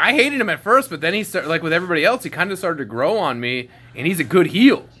hated him at first, but then he started, like with everybody else, he kind of started to grow on me, and he's a good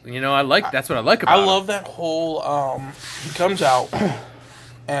heel. You know, that's what I like about him. I love that whole. He comes out,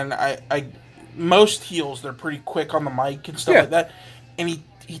 and most heels they're pretty quick on the mic and stuff like that. And he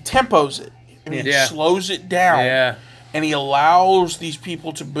tempos it, and he slows it down, and he allows these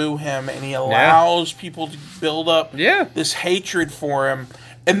people to boo him, and he allows people to build up this hatred for him,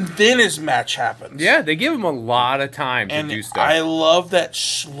 and then his match happens. Yeah, they give him a lot of time to do stuff. I love that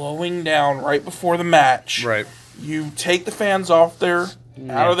slowing down right before the match. Right, you take the fans off their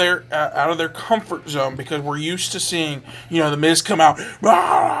out of their comfort zone because we're used to seeing the Miz come out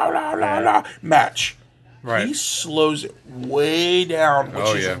match. Right. He slows it way down,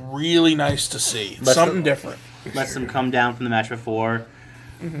 which is really nice to see. Something different. Lets them come down from the match before.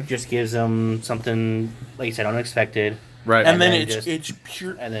 Mm-hmm. Just gives them something, like you said, unexpected. Right. And then it's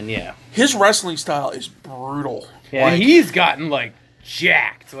pure. And then, his wrestling style is brutal. Yeah. And he's gotten,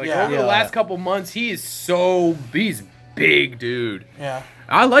 jacked. Over the last couple months, he's big, dude. Yeah.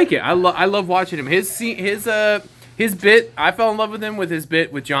 I like it. I love watching him. His bit, I fell in love with him with his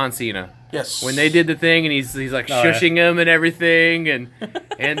bit with John Cena. Yes. When they did the thing and he's shushing him and everything and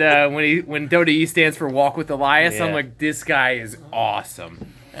when WWE stands for Walk with Elias, I'm like, this guy is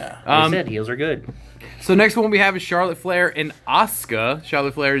awesome. Yeah. He said heels are good. So next one we have is Charlotte Flair and Asuka.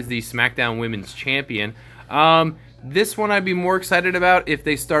 Charlotte Flair is the SmackDown Women's Champion. This one I'd be more excited about if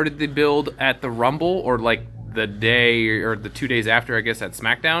they started the build at the Rumble or like the day or the 2 days after, I guess, at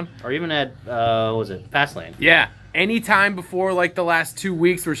SmackDown. Or even at, what was it, Fastlane. Yeah. Anytime before like the last 2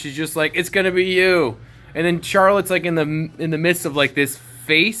 weeks where she's just like, it's going to be you. And then Charlotte's like in the midst of like this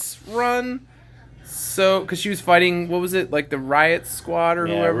face run. So, because she was fighting, what was it, like the Riot Squad or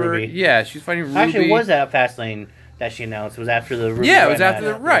whoever? Ruby. Yeah, she was fighting Ruby. Actually, it was at Fastlane that she announced. It was after the Ruby. Yeah, it was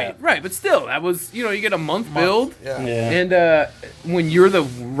after the, match. right. But still, that was, you get a month build. Yeah. And when you're the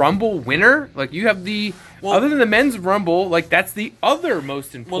Rumble winner, like you have the, other than the men's Rumble, like that's the other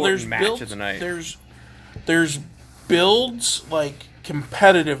most important match of the night. There's builds, like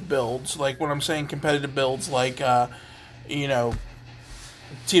competitive builds, like when I'm saying competitive builds, like, Tito,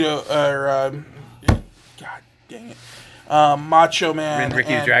 or, God dang it. Macho Man and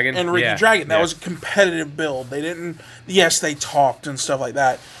Ricky the Dragon. And Ricky Dragon. That was a competitive build. They didn't. Yes, they talked and stuff like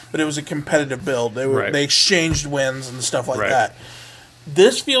that, but it was a competitive build. They exchanged wins and stuff like that.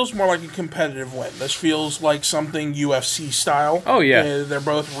 This feels more like a competitive win. This feels like something UFC style. Oh yeah, they're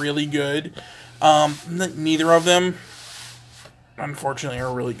both really good. Neither of them, unfortunately,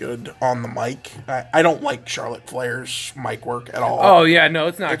 are really good on the mic. I don't like Charlotte Flair's mic work at all. Oh yeah, no,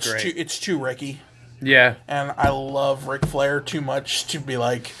 it's not great. It's too Ricky. Yeah. And I love Ric Flair too much to be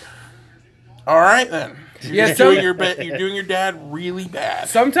like, all right then. You're doing your dad really bad.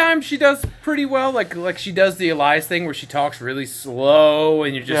 Sometimes she does pretty well, like she does the Elias thing where she talks really slow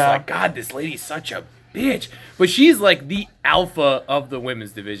and you're just like, God, this lady's such a bitch. But she's like the alpha of the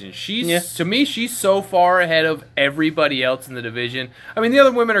women's division. To me, she's so far ahead of everybody else in the division. I mean, the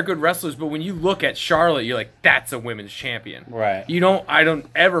other women are good wrestlers, but when you look at Charlotte, you're like, that's a women's champion. Right. I don't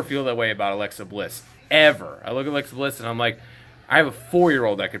ever feel that way about Alexa Bliss. Ever. I look at Alexa Bliss and I'm like, I have a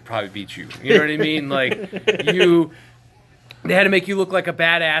 4-year-old that could probably beat you. You know what I mean? Like, they had to make you look like a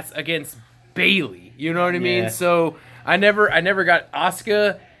badass against Bayley. You know what I mean? So I never got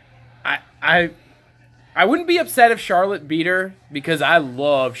Asuka. I wouldn't be upset if Charlotte beat her because I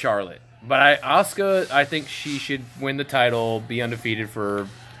love Charlotte. But Asuka, I think she should win the title, be undefeated for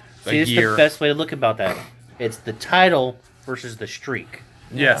a year. It's the best way to look about that. It's the title versus the streak.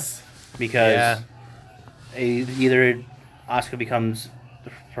 Yes. Because either Asuka becomes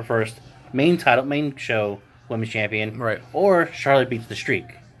her first main show women's champion, right? Or Charlotte beats the streak.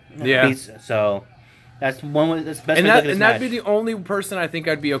 Yeah. So that's one way. That's the best. And that'd be the only person I think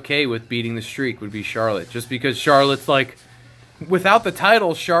I'd be okay with beating the streak would be Charlotte, just because Charlotte's like, without the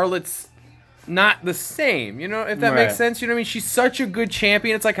title, Charlotte's not the same. You know, if that makes sense. You know what I mean? She's such a good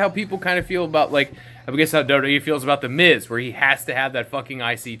champion. It's like how people kind of feel about, like, I guess how WWE feels about The Miz, where he has to have that fucking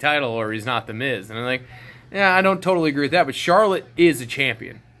IC title or he's not The Miz. And I'm like, yeah, I don't totally agree with that, but Charlotte is a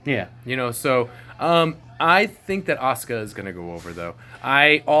champion. Yeah. You know, so I think that Asuka is going to go over, though.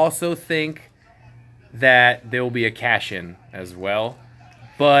 I also think that there will be a cash-in as well,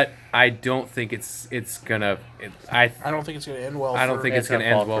 but I don't think it's going to... I don't think it's going to end well. I don't think it's going to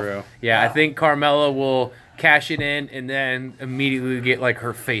end well. Yeah, I think Carmella will cash it in and then immediately get like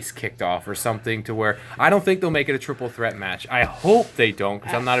her face kicked off or something, to where I don't think they'll make it a triple threat match. I hope they don't,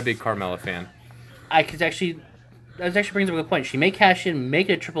 because I'm not a big Carmella fan. That actually brings up a good point. She may cash in, make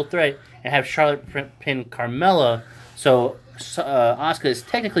it a triple threat, and have Charlotte pin Carmella, so Asuka is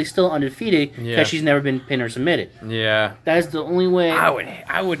technically still undefeated because she's never been pinned or submitted. Yeah, that is the only way.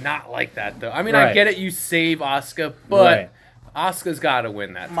 I would not like that, though. I mean, I get it. You save Asuka, but Asuka's got to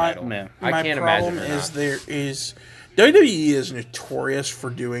win that title. I can't imagine. My problem is WWE is notorious for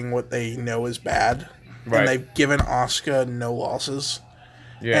doing what they know is bad, and they've given Asuka no losses.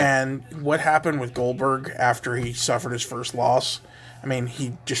 Yeah. And what happened with Goldberg after he suffered his first loss? I mean,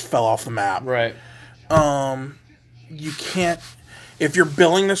 he just fell off the map. Right. You can't... If you're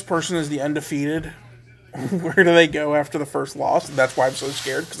billing this person as the undefeated, where do they go after the first loss? And that's why I'm so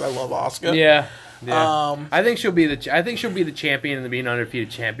scared, because I love Asuka. Yeah. I think she'll be the champion and be an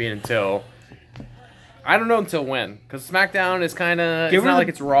undefeated champion until... I don't know until when. Because SmackDown is kind of... It's not like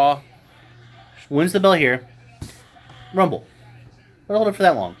it's Raw. Wins the belt here. Rumble. Don't hold it for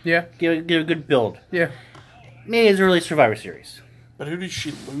that long. Yeah. Give a good build. Yeah. Maybe as early as Survivor Series. But who did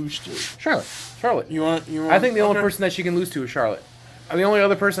she lose to? Charlotte. I think the only person that she can lose to is Charlotte. The only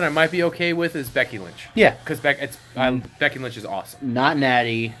other person I might be okay with is Becky Lynch. Yeah. Because Becky Lynch is awesome. Not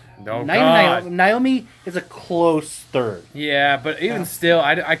Natty. No, God. Naomi is a close third. Yeah, but even still,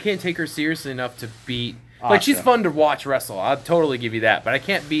 I can't take her seriously enough to beat... Asuka. Like, she's fun to watch wrestle. I'll totally give you that. But I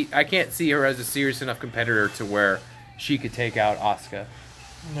can't see her as a serious enough competitor to where she could take out Asuka.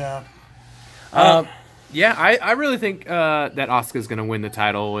 Yeah. I really think that Asuka's going to win the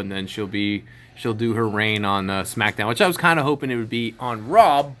title, and then she'll do her reign on SmackDown, which I was kind of hoping it would be on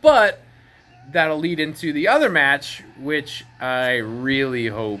Raw, but that'll lead into the other match, which I really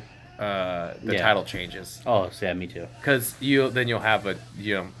hope the title changes. Oh, so yeah, me too. Because you'll have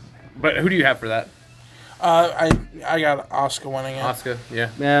But who do you have for that? I got Asuka winning it. Asuka, yeah.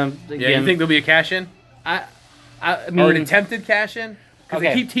 Again, You think there'll be a cash in? I mean, or an attempted cash in? Because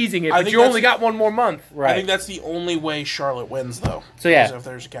they keep teasing it, but you only got one more month. Right. I think that's the only way Charlotte wins, though. So yeah, if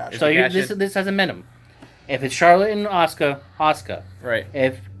there's a cash. So this has a minimum. If it's Charlotte and Asuka. Right.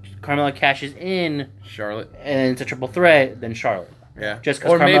 If Carmella cashes in, Charlotte, and it's a triple threat, then Charlotte. Yeah. Just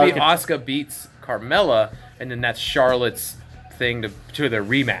or maybe Asuka beats Carmella, and then that's Charlotte's thing to the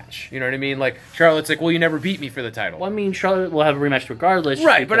rematch. You know what I mean? Like Charlotte's like, well, you never beat me for the title. Well, I mean, Charlotte will have a rematch regardless.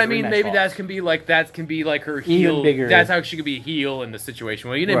 Right, but I mean, maybe that can be like her heel. Even bigger. That's how she could be a heel in the situation.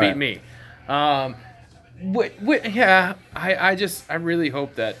 Well, you didn't beat me. I really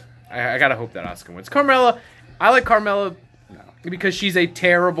hope that I gotta hope that Asuka wins. Carmella, I like Carmella because she's a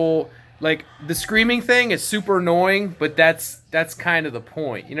terrible. Like the screaming thing is super annoying, but that's kind of the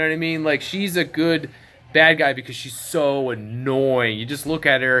point. You know what I mean? Like she's a good bad guy because she's so annoying. You just look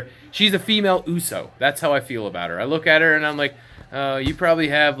at her. She's a female Uso. That's how I feel about her. I look at her and I'm like, you probably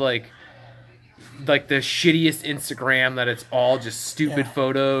have like the shittiest Instagram that it's all just stupid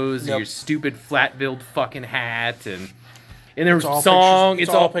photos and your stupid flat-billed fucking hat and there's a song.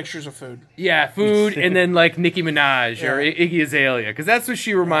 It's all pictures of food. Yeah, food, and then like Nicki Minaj or Iggy Azalea, because that's what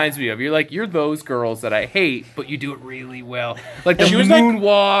she reminds me of. You're like, you're those girls that I hate, but you do it really well. Like the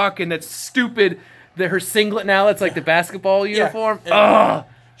moonwalk and that stupid. Her singlet now, it's like the basketball uniform. Ugh.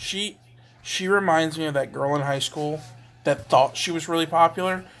 She reminds me of that girl in high school that thought she was really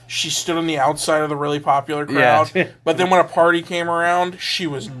popular. She stood on the outside of the really popular crowd, but then when a party came around, she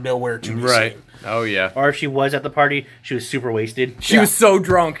was nowhere to be seen. Oh, yeah. Or if she was at the party, she was super wasted. She was so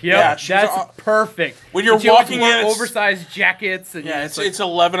drunk. Yep. Yeah, that's perfect. When you're walking in, oversized jackets. And it's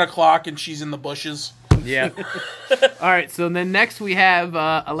 11 o'clock and she's in the bushes. Yeah. All right, so then next we have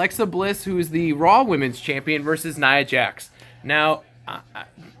Alexa Bliss, who is the Raw Women's Champion, versus Nia Jax. Now,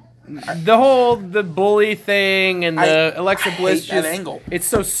 the bully thing and the Alexa Bliss, that angle. It's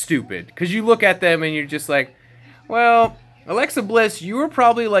so stupid. Because you look at them and you're just like, well, Alexa Bliss, you were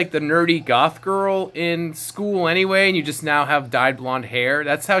probably like the nerdy goth girl in school anyway, and you just now have dyed blonde hair.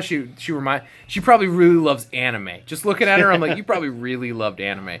 That's how she probably really loves anime. Just looking at her, I'm like, you probably really loved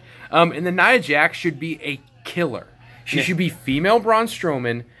anime. And then Nia Jax should be a killer. She should be female Braun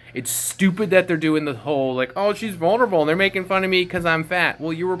Strowman. It's stupid that they're doing the whole, like, oh, she's vulnerable, and they're making fun of me because I'm fat.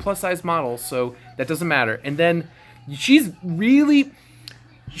 Well, you were a plus-size model, so that doesn't matter. And then she's an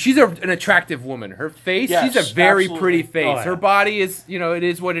attractive woman. Her face, she's a very pretty face. Oh, yeah. Her body is, it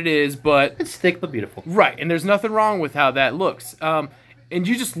is what it is, but... It's thick but beautiful. Right, and there's nothing wrong with how that looks. And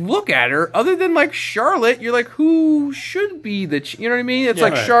you just look at her, other than, like, Charlotte, you're like, who should be you know what I mean? It's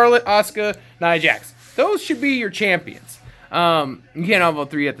Charlotte, Asuka, Nia Jax. Those should be your champions. You can't have all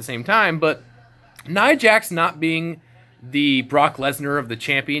three at the same time, but Nia Jax not being the Brock Lesnar of the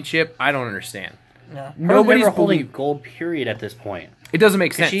championship, I don't understand. Yeah. Nobody's holding gold, period, at this point. It doesn't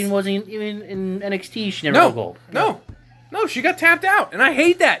make sense. She wasn't even in NXT. She never held gold. No, she got tapped out, and I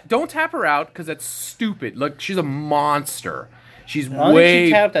hate that. Don't tap her out because that's stupid. Like she's a monster. She's way. I think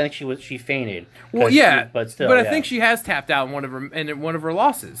she tapped. I think she fainted. Well, yeah, but still. But I think she has tapped out in one of her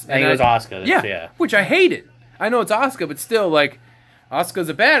losses. I think it was Asuka. Yeah, which I hated. I know it's Asuka, but still, like, Asuka's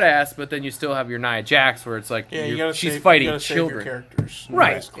a badass. But then you still have your Nia Jax, where it's like she's fighting children. Characters,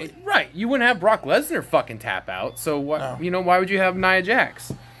 right. You wouldn't have Brock Lesnar fucking tap out. So what? No. Why would you have Nia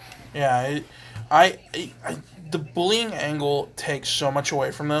Jax? Yeah, the bullying angle takes so much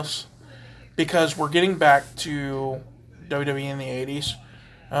away from this because we're getting back to WWE in the 80s.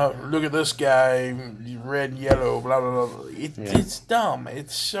 Look at this guy, red, yellow, blah, blah, blah. It's dumb.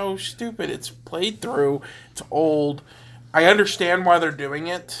 It's so stupid. It's played through. It's old. I understand why they're doing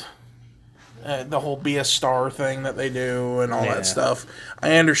it. The whole be a star thing that they do and all that stuff.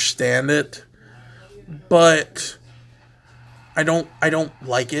 I understand it. But I don't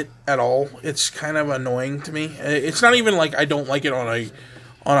like it at all. It's kind of annoying to me. It's not even like I don't like it on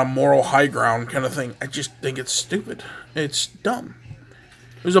a moral high ground kind of thing. I just think it's stupid. It's dumb.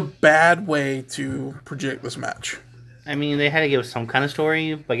 It was a bad way to project this match. I mean, they had to give some kind of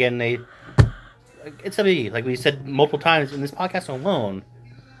story, but again, it's WWE. Like we said multiple times in this podcast alone,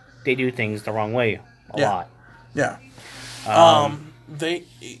 they do things the wrong way a lot. Yeah.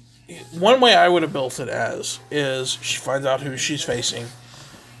 One way I would have built it as is she finds out who she's facing.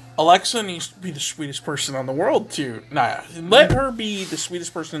 Alexa needs to be the sweetest person in the world to Nia. Let her be the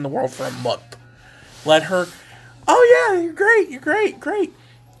sweetest person in the world for a month. Let her, oh yeah, you're great.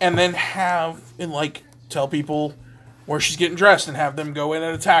 And then tell people where she's getting dressed and have them go in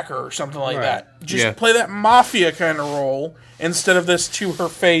and attack her or something like Right. that. Just play that mafia kind of role instead of this to her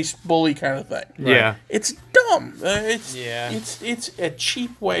face bully kind of thing. Yeah. It's dumb. It's a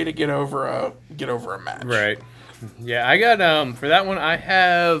cheap way to get over a match. Right. Yeah, I got for that one I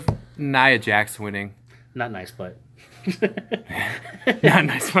have Nia Jax winning. Not nice, but Not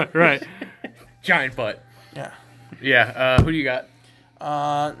nice butt, right. Giant butt. Yeah. Yeah, who do you got?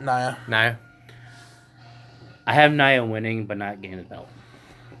 Nia. Nia. I have Nia winning, but not getting the belt.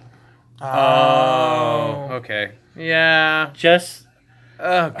 Oh, okay. Yeah. Just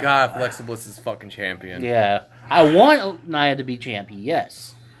Oh god, Alexa Bliss is fucking champion. yeah, I want Nia to be champion,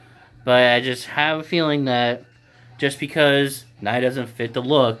 yes, but I just have a feeling that just because Nia doesn't fit the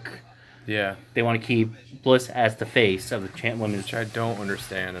look, Yeah. they want to keep Bliss as the face of the women's. Which I don't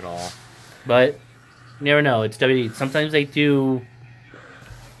understand at all. But you never know. It's WWE. Sometimes they do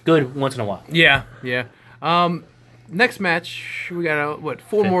good once in a while. Yeah, yeah. Next match, we got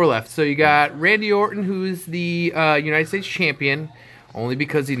four more left. So you got Randy Orton, who's the United States champion, only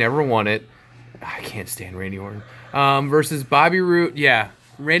because he never won it. I can't stand Randy Orton. Versus Bobby Roode. Yeah,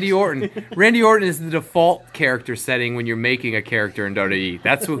 Randy Orton. Randy Orton is the default character setting when you're making a character in WWE.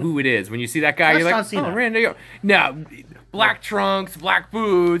 That's who it is. When you see that guy, you're like, oh, Randy Orton. No, black trunks, black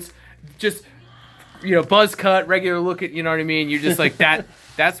boots, just buzz cut, regular look at. You know what I mean? You're just like that.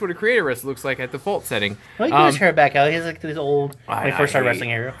 That's what a creator wrestler looks like at default setting. Well, he grew his hair back out. He has like this old when he first started wrestling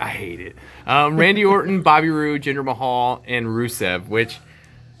hair. I hate it. Randy Orton, Bobby Roode, Jinder Mahal, and Rusev. Which,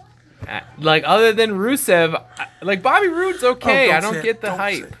 other than Rusev, Bobby Roode's okay. I don't get the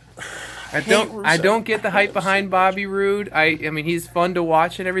hype. I don't get the hype behind Bobby Roode. I mean, he's fun to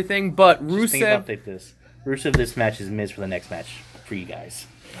watch and everything, but Rusev. Just think about this. Rusev, this match is Miz for the next match for you guys.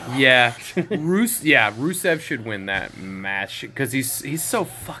 Yeah, Rusev should win that match because he's so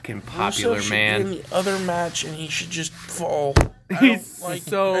fucking popular, Rusev should man. win the other match and he should just fall. He's so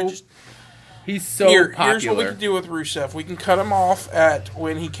popular. Here's what we can do with Rusev. We can cut him off at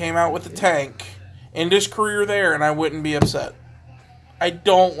when he came out with the tank, end his career there, and I wouldn't be upset. I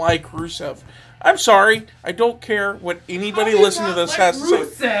don't like Rusev. I'm sorry. I don't care what anybody listening to this has to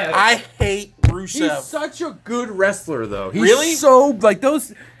say. I hate Rusev. He's such a good wrestler, though. He's really? So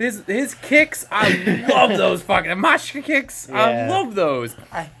those his kicks. I love those fucking Mashka kicks. Yeah. I love those.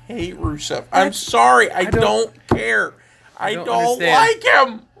 I hate Rusev. I'm sorry. I don't care. I don't like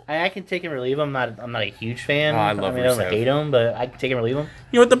him. I can take him or leave him. I'm not a huge fan. I love Rusev. I don't hate him, but I can take him or leave him.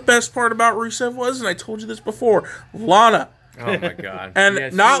 You know what the best part about Rusev was, and I told you this before, Lana. Oh my god!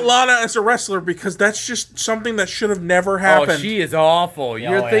 And not Lana as a wrestler because that's just something that should have never happened. Oh, she is awful.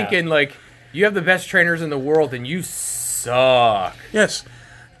 You're thinking you have the best trainers in the world and you suck. Yes,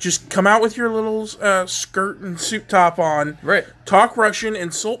 just come out with your little skirt and suit top on. Right. Talk Russian,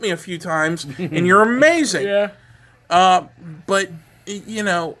 insult me a few times, and you're amazing. Yeah. But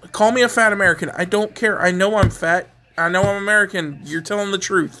call me a fat American. I don't care. I know I'm fat. I know I'm American. You're telling the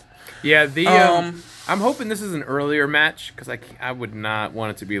truth. Yeah. I'm hoping this is an earlier match because I would not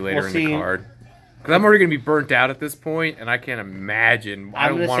want it to be later in the card. Because I'm already going to be burnt out at this point, and I can't imagine. I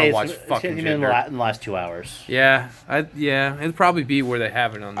don't want to watch fucking Jinder. In the last 2 hours. Yeah, it'd probably be where they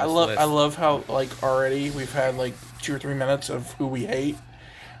have it on this list. I love how already we've had 2 or 3 minutes of who we hate,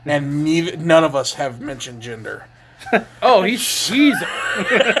 and none of us have mentioned Jinder. Oh, he's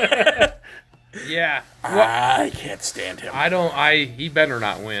yeah. Well, I can't stand him. He better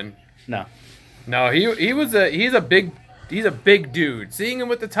not win. No, he's a big dude. Seeing him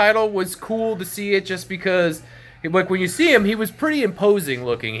with the title was cool to see it just because, when you see him, he was pretty imposing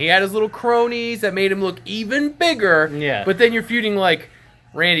looking. He had his little cronies that made him look even bigger. Yeah. But then you're feuding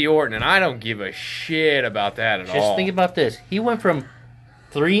Randy Orton, and I don't give a shit about that at all. Just think about this. He went from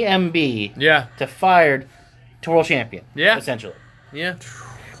 3MB to fired to world champion. Yeah. Essentially. Yeah.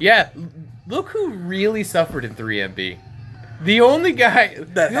 Yeah. Look who really suffered in 3MB. The only guy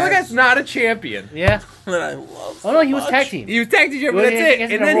that's not a champion. Yeah. That I love. Oh no, he was tag team. He was tag team champion, but that's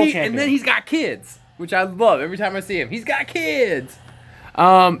it. And then he's got kids, which I love every time I see him. He's got kids.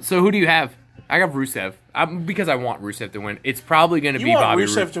 So who do you have? I got Rusev. Because I want Rusev to win. It's probably going to be Bobby Roode.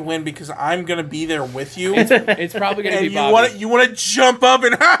 You want Rusev to win because I'm going to be there with you. It's probably going to be Bobby. You want to jump up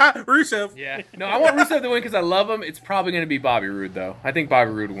and Rusev. Yeah. No, I want Rusev to win because I love him. It's probably going to be Bobby Roode, though. I think Bobby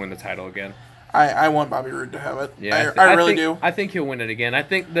Roode will win the title again. I want Bobby Roode to have it. Yeah, I really do. I think he'll win it again. I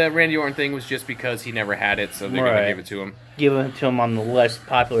think the Randy Orton thing was just because he never had it, so they're going to give it to him. Give it to him on the less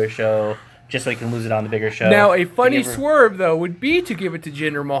popular show, just so he can lose it on the bigger show. Now, a funny swerve, though, would be to give it to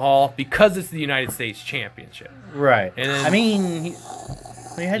Jinder Mahal because it's the United States Championship. Right. And then, I mean, he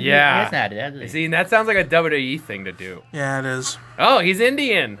hasn't had it. See, and that sounds like a WWE thing to do. Yeah, it is. Oh, he's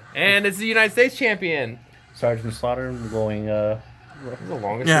Indian, and it's the United States Champion. Sergeant Slaughter going. That's the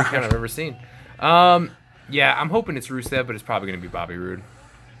longest Yeah. recount I've ever seen. Yeah, I'm hoping it's Rusev, but it's probably going to be Bobby Roode.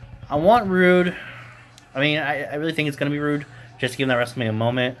 I want Rude. I mean, I really think it's going to be Rude, just to give him that WrestleMania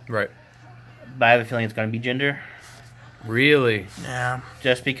moment. Right. But I have a feeling it's going to be Jinder. Really? Yeah.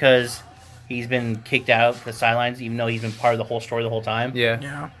 Just because he's been kicked out the sidelines, even though he's been part of the whole story the whole time. Yeah.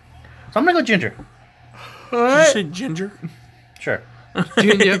 Yeah. So I'm going to go Ginger. Did you say Ginger? Sure.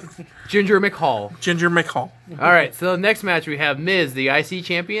 Ginger McHall. Ginger McHall. All right, so next match we have Miz, the IC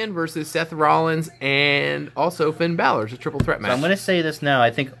champion, versus Seth Rollins and also Finn Balor. It's a triple threat match. So I'm going to say this now.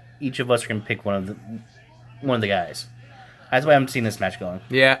 I think each of us are going to pick one of the guys. That's why I'm seeing this match going.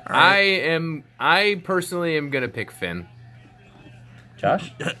 Yeah, right. I personally am going to pick Finn.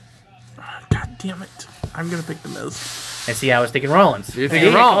 Josh? God damn it. I'm going to pick The Miz. I see. I was thinking Rollins. You're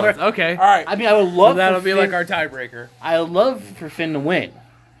thinking Rollins. Okay. All right. I mean, I would love. So that'll for be Finn, like our tiebreaker. I would love for Finn to win.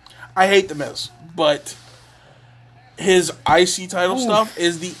 I hate The Miz, but his IC title stuff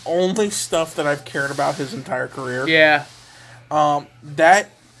is the only stuff that I've cared about his entire career. Yeah. The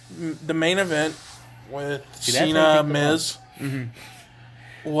main event with Cena Miz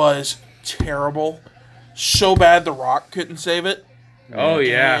was terrible. So bad The Rock couldn't save it. Oh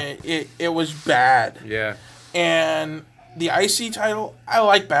yeah. It was bad. Yeah. And the IC title, I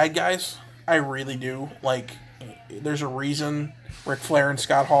like bad guys. I really do. Like, there's a reason Ric Flair and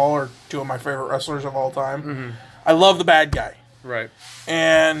Scott Hall are two of my favorite wrestlers of all time. Mm-hmm. I love the bad guy. Right.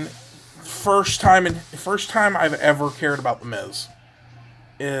 And first time I've ever cared about The Miz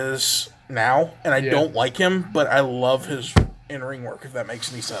is now, and I don't like him, but I love his in-ring work, if that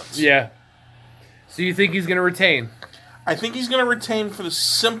makes any sense. Yeah. So you think he's going to retain? I think he's going to retain for the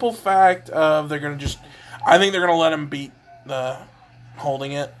simple fact of I think they're going to let him beat the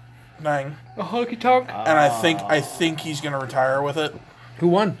holding it thing. A honky tonk. And I think he's going to retire with it. Who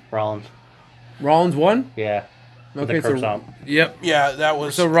won? Rollins. Rollins won? Yeah. Okay, the curb so stomp. yep. Yeah, that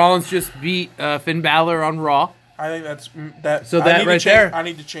was. So Rollins just beat Finn Balor on Raw. I think that's that. So that right there. I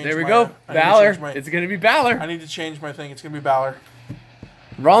need to change. There we go. Balor. It's going to be Balor. I need to change my thing. It's going to be Balor.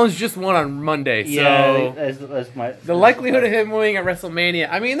 Rollins just won on Monday, so Yeah, that's the likelihood of him winning at WrestleMania.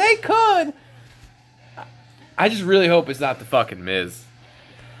 I mean, they could. I just really hope it's not the fucking Miz.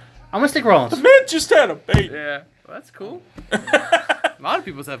 I'm gonna stick Rollins. The man just had a baby. Yeah, well, that's cool. A lot of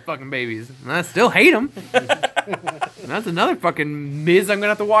people have fucking babies, and I still hate them. That's another fucking Miz I'm gonna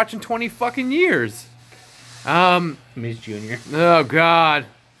have to watch in 20 fucking years. Miz Jr. Oh God.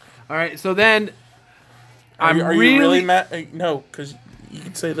 All right, so then Are you really mad? No, because you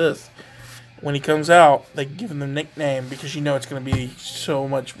can say this. When he comes out, they give him the nickname because you know it's going to be so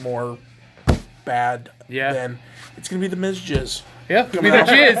much more bad than it's going to be the Miz Jizz. Yeah, be the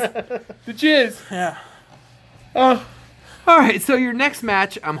Jizz. The Jizz. Yeah. Oh. All right, so your next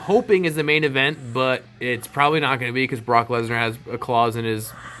match, I'm hoping, is the main event, but it's probably not going to be because Brock Lesnar has a clause in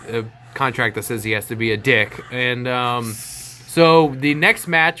his contract that says he has to be a dick. And so the next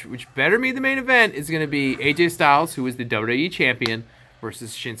match, which better be the main event, is going to be AJ Styles, who is the WWE champion,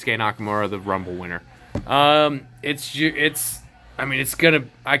 versus Shinsuke Nakamura, the Rumble winner. I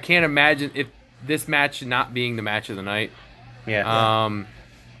can't imagine if this match not being the match of the night. Yeah.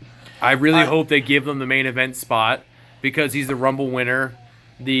 I really hope they give them the main event spot because he's the Rumble winner.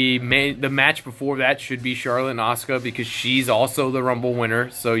 The match before that should be Charlotte and Asuka because she's also the Rumble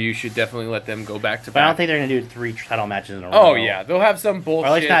winner. So you should definitely let them go back to back. But I don't think they're gonna do 3 title matches in a row. Oh yeah, they'll have some bullshit.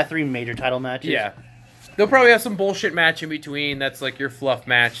 Or at least not 3 major title matches. Yeah. They'll probably have some bullshit match in between. That's like your fluff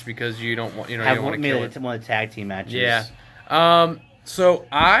match because you don't want you don't want to kill it. One of the tag team matches. Yeah. So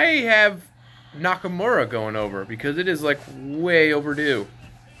I have Nakamura going over because it is like way overdue,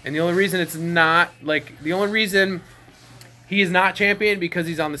 and the only reason he is not champion because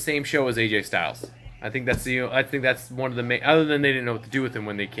he's on the same show as AJ Styles. I think that's one of the main. Other than they didn't know what to do with him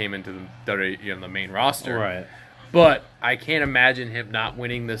when they came into the main roster. Right. But I can't imagine him not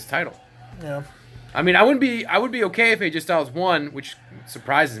winning this title. Yeah. I mean, I would be okay if AJ Styles won, which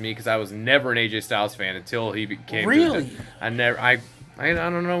surprises me because I was never an AJ Styles fan until he became. Really? I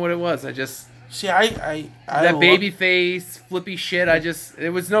don't know what it was. I just see. I that baby face flippy shit. It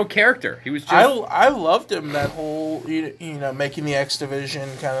was no character. He was just. I loved him that whole making the X Division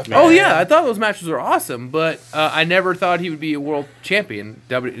kind of thing. Oh yeah, I thought those matches were awesome, but I never thought he would be a world champion,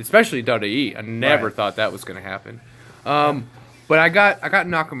 especially WWE. I never thought that was going to happen. But I got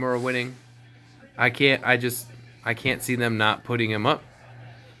Nakamura winning. I can't see them not putting him up.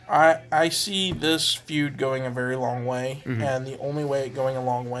 I see this feud going a very long way, and the only way it going a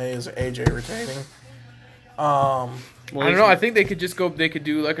long way is AJ retaining. Well, I don't know. I think they could just go. They could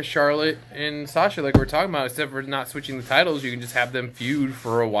do like a Charlotte and Sasha, like we're talking about. Except for not switching the titles, you can just have them feud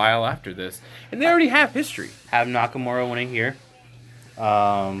for a while after this, and they already have history. Have Nakamura winning here,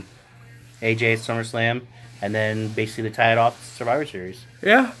 AJ at SummerSlam, and then basically tie it off Survivor Series.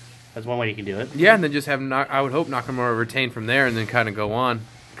 Yeah, that's one way you can do it. Yeah, and then just have I would hope Nakamura retain from there, and then kind of go on.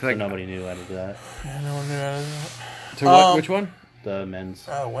 So nobody knew how to do that. Yeah, no one knew how to do that. To what? Which one? The men's.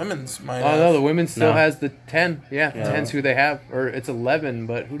 Women's might. Oh no, the women's still No. has the 10. Yeah, 10's who they have, or it's 11.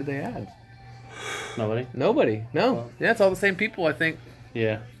 But who do they have? Nobody. Nobody. No. Well, yeah, it's all the same people, I think.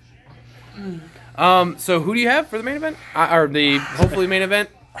 Yeah. So who do you have for the main event? Or the hopefully main event?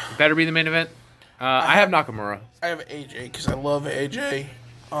 Better be the main event. I have Nakamura. I have AJ because I love AJ.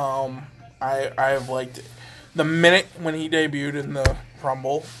 I have liked it. The minute when he debuted in the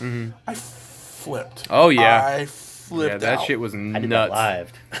Rumble, I flipped. Oh yeah. I flipped. Yeah, that out. shit was I did that nuts.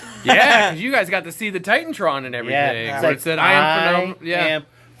 live. Yeah, because you guys got to see the Titantron and everything. Yeah. Where it said, "I am phenomenal."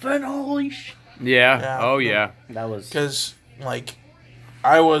 Yeah. Holy sh. Yeah. Oh yeah. That was because like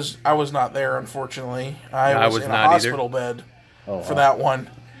I was not there, unfortunately. I was in a hospital bed for that one,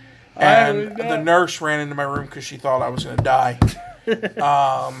 and the nurse ran into my room because she thought I was going to die.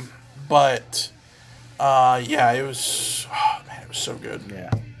 But yeah, it was. Oh man, it was so good. Yeah.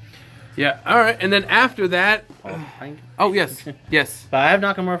 Yeah. All right, and then after that. Oh yes, yes. But I have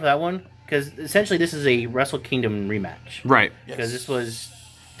Nakamura for that one because essentially this is a Wrestle Kingdom rematch. Right. Because this was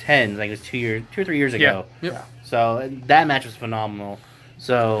 10, like it was 2 or 3 years ago. Yep. Yeah. So that match was phenomenal.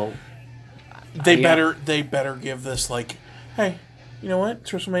 So They better give this like, hey, you know what?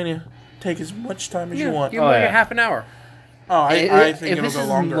 It's WrestleMania. Take as much time as you want. Give them like a half an hour. Oh, I think if it'll this go is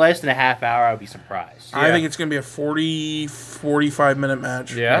longer. less than a half hour, I would be surprised. I think it's going to be a 40, 45-minute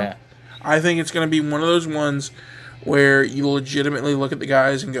match. Yeah. I think it's going to be one of those ones where you legitimately look at the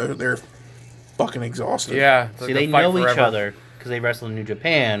guys and go, they're fucking exhausted. Yeah. See, they know each other because they wrestle in New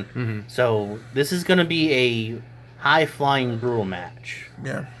Japan. So this is going to be a high-flying, brutal match.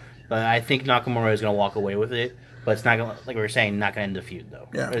 Yeah. But I think Nakamura is going to walk away with it. But it's not going to, like we were saying, not going to end the feud, though.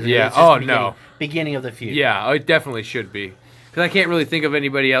 Yeah. It's Yeah. just Oh, the no. Beginning of the feud. Yeah, it definitely should be. Because I can't really think of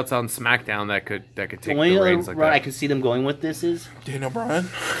anybody else on SmackDown that could take The only the other reins like route I that. can see them going with this is Daniel Bryan.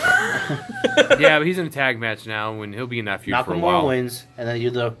 Yeah, but he's in a tag match now, and he'll be in that feud for a Nakamura while. wins, and then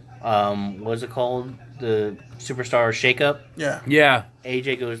you do the, what is it called? The Superstar Shakeup. Yeah. Yeah,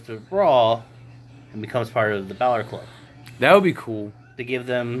 AJ goes to Raw and becomes part of the Balor Club that would be cool. to give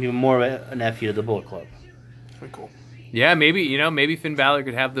them even more of a nephew to the Bullet Club. Pretty cool. Yeah, maybe Finn Balor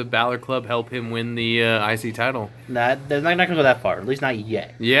could have the Balor Club help him win the IC title. They're not going to go that far, at least not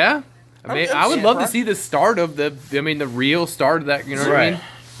yet. Yeah, I would love to see the start of the real start of that. You know what I mean?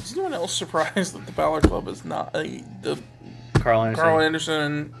 Is anyone else surprised that the Balor Club is not the Carl Anderson. Carl Anderson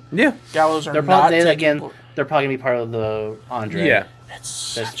and Yeah, Gallows are They're not probably, taking- they're probably going to be part of the Andre. yeah.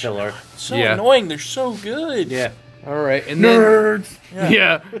 It's That's filler. so Yeah. annoying. They're so good. Yeah. All right, and then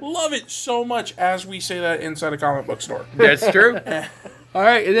yeah, Love it so much as we say that inside a comic book store. that's true. All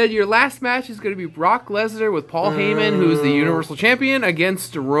right, and then your last match is going to be Brock Lesnar with Paul Heyman, who's the Universal Champion,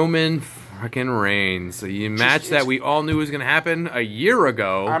 against Roman fucking Reigns. A match that we all knew was going to happen a year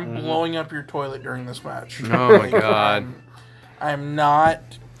ago. I'm blowing up your toilet during this match. Oh my god. I'm not.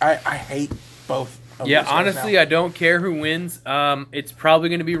 I hate both. Of Yeah, these guys honestly, now. I don't care who wins. It's probably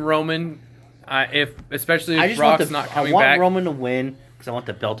going to be Roman, especially I if just Brock's want not I coming want back. Roman to win because I want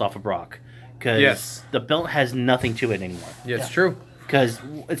the belt off of Brock. Because Yes. the belt has nothing to it anymore. Yeah, it's true. Because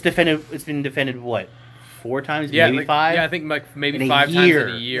it's defended. It's been defended what, 4 times, Yeah, maybe like, 5. Yeah, I think like maybe In a 5 year.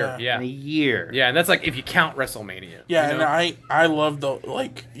 times in a year. Yeah. in a Yeah. year. And that's like if you count WrestleMania. Yeah, you know? and I love the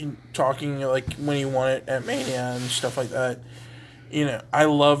talking like when he won it at Mania and stuff like that. I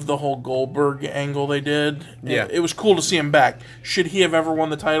love the whole Goldberg angle they did. Yeah. It was cool to see him back. Should he have ever won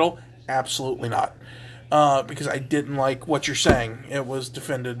the title? Absolutely not. Because I didn't like what you're saying. It was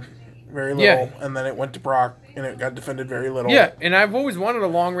defended very little, and then it went to Brock, and it got defended very little. Yeah, and I've always wanted a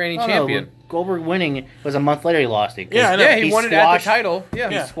long reigning Oh, champion. No, Goldberg winning was a month later. He lost it. 'cause Yeah, I know. Yeah, he won it at the title. He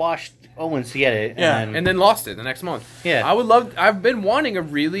Yeah. squashed Owens to get it. Yeah, And then lost it the next month. Yeah. I've been wanting a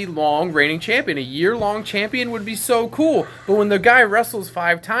really long reigning champion. A year-long champion would be so cool. But when the guy wrestles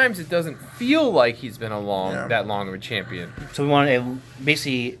 5 times, it doesn't feel like he's been that long of a champion. so we wanted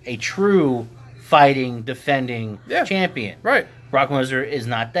basically a true fighting, defending Yeah. champion. Right. Brock Lesnar is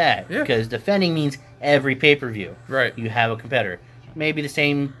not that. Yeah. Because defending means every pay-per-view. Right. You have a competitor. Maybe the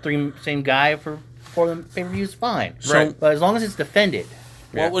same guy for the pay-per-view is fine. Right. But as long as it's defended.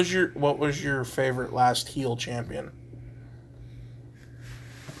 Yeah. What was your favorite last heel champion?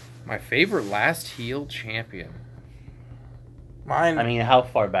 My favorite last heel champion. Mine. I mean, how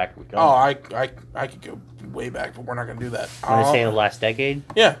far back are we going? Oh, I could go way back, but we're not going to do that. Want to say the last decade?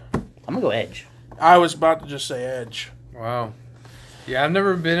 Yeah. I'm going to go Edge. I was about to just say Edge. Wow. Yeah, I've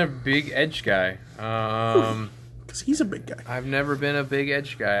never been a big Edge guy. Because he's a big guy. I've never been a big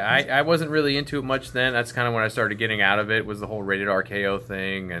Edge guy. I wasn't really into it much then. That's kind of when I started getting out of it, was the whole rated RKO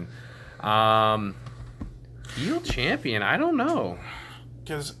thing. And heel champion, I don't know.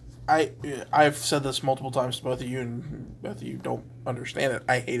 Because I've said this multiple times to both of you, and both of you don't understand it.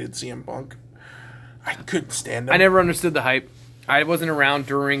 I hated CM Punk. I couldn't stand him. I never understood the hype. I wasn't around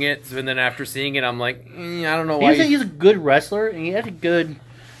during it, and then after seeing it, I'm like, I don't know why. He's a good wrestler, and he had a good...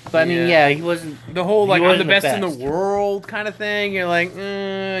 But, I mean, yeah, he wasn't... The whole, like, I'm the best in the world kind of thing. You're like,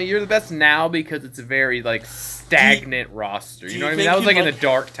 you're the best now because it's a very, like, stagnant roster. You know what I mean? That was, like, in the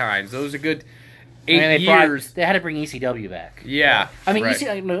dark times. Those are good 8 years. They had to bring ECW back. Yeah. I mean,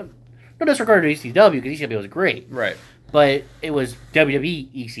 right. No disregard to ECW, because ECW was great. Right. But it was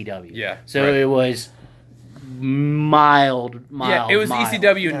WWE ECW. Yeah. So it was mild. Yeah, it was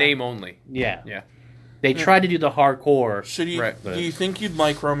ECW name only. Yeah. Yeah. They tried to do the hardcore. Do you think you'd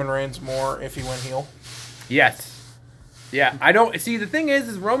like Roman Reigns more if he went heel? Yes. Yeah, I don't... See, the thing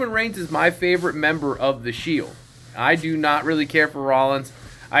is Roman Reigns is my favorite member of The Shield. I do not really care for Rollins.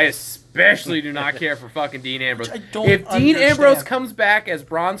 I especially do not care for fucking Dean Ambrose. If Dean Ambrose comes back as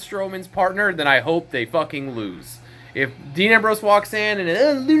Braun Strowman's partner, then I hope they fucking lose. If Dean Ambrose walks in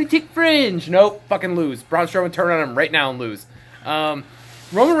and lunatic fringe, nope, fucking lose. Braun Strowman turn on him right now and lose.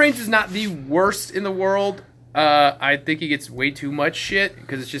 Roman Reigns is not the worst in the world. I think he gets way too much shit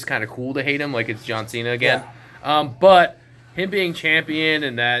because it's just kind of cool to hate him, like it's John Cena again. Yeah. But him being champion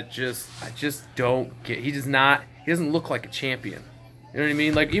and that I just don't get. He doesn't look like a champion. You know what I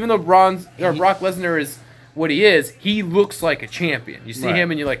mean? Like, even though Brock Lesnar is what he is, he looks like a champion. You see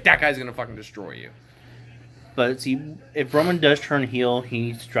him and you're like, that guy's gonna fucking destroy you. But see, if Roman does turn heel, he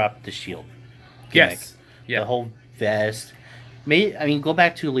needs to drop the Shield gimmick. Yes. Yeah. The whole vest. Go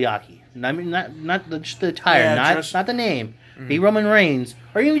back to Liaki. I mean, not just the attire, not the name. Mm-hmm. Be Roman Reigns,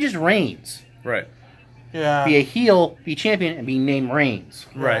 or even just Reigns. Right. Yeah. Be a heel, be champion, and be named Reigns.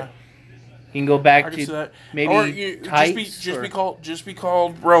 Right. You can go back to maybe tights, just be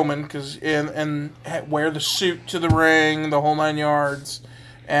called Roman, and wear the suit to the ring, the whole 9 yards,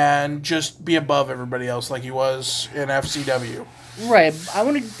 and just be above everybody else like he was in FCW. Right. I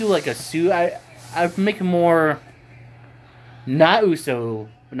want to do like a suit. I'd make him more. Not Uso,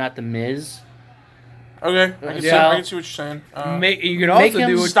 but not the Miz. Okay, I can see what you're saying. You can also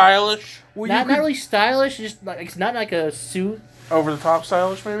do stylish. Well, not really stylish. Just like it's not like a suit. Over the top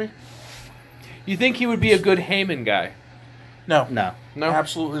stylish, maybe. You think he would be a good Heyman guy? No,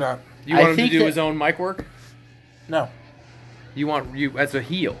 absolutely not. You want him to do his own mic work? No. You want as a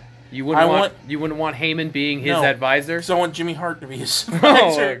heel. You wouldn't want Heyman being his advisor. Because I want Jimmy Hart to be his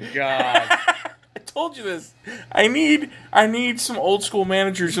advisor. Oh God. Told you this. I need some old school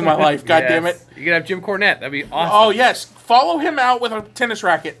managers in my life. God damn it! You could have Jim Cornette. That'd be awesome. Oh yes, follow him out with a tennis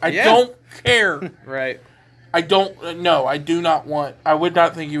racket. I don't care. Right. I don't. No, I do not want. I would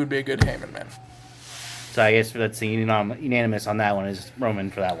not think he would be a good Heyman man. So I guess that's the unanimous on that one is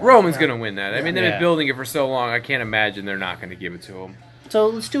Roman for that one. Roman's gonna win that. I mean, they've been building it for so long. I can't imagine they're not gonna give it to him. So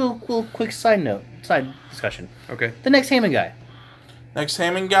let's do a little quick side discussion. Okay. The next Heyman guy. Next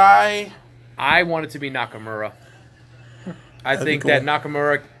Heyman guy. I want it to be Nakamura. I think that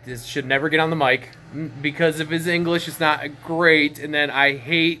Nakamura should never get on the mic because of his English is not great, and then I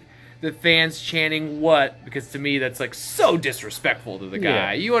hate the fans chanting what, because to me that's like so disrespectful to the guy.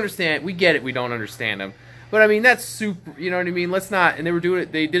 Yeah. You understand? We get it. We don't understand him, but I mean that's super. You know what I mean? Let's not. And they were doing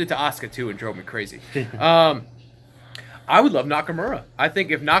it. They did it to Asuka too, and drove me crazy. I would love Nakamura. I think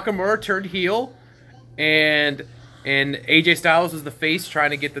if Nakamura turned heel, and AJ Styles is the face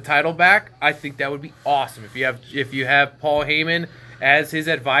trying to get the title back, I think that would be awesome. If you have Paul Heyman as his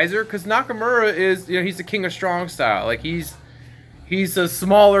advisor, because Nakamura is, he's the king of strong style. Like he's a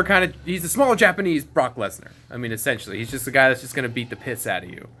smaller Japanese Brock Lesnar. I mean, essentially, he's just a guy that's just going to beat the piss out of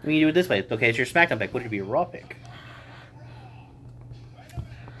you. We can do it this way. Okay, it's your SmackDown pick. Would it be a Raw pick?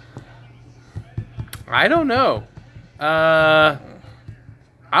 I don't know.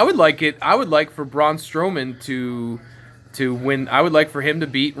 I would like it. I would like for Braun Strowman to win. I would like for him to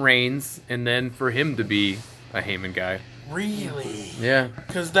beat Reigns, and then for him to be a Heyman guy. Really? Yeah.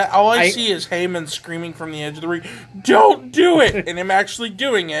 Because all I see is Heyman screaming from the edge of the ring, "Don't do it!" and him actually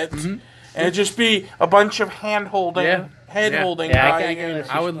doing it, and it just be a bunch of hand holding.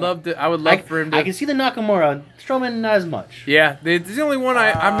 I would love to. I would love for him to. I can see the Nakamura. Strowman, not as much. Yeah, this is the only one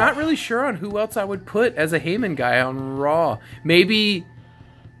I'm not really sure on who else I would put as a Heyman guy on Raw. Maybe.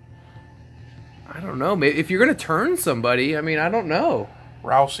 I don't know. Maybe if you're gonna turn somebody, I mean, I don't know.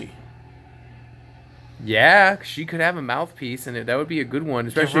 Rousey. Yeah, she could have a mouthpiece, and that would be a good one.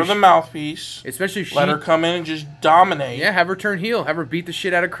 Especially Give her the mouthpiece. Especially if let her come in and just dominate. Yeah, have her turn heel. Have her beat the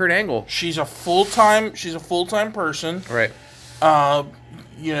shit out of Kurt Angle. She's a full-time person. Right.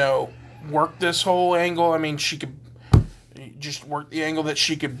 You know, work this whole angle. I mean, she could just work the angle that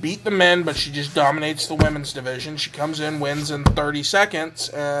she could beat the men, but she just dominates the women's division. She comes in, wins in 30 seconds,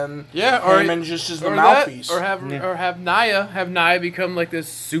 and Heyman just is the mouthpiece. Or have Nia become like this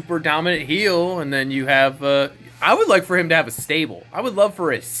super dominant heel, and then you have. I would like for him to have a stable. I would love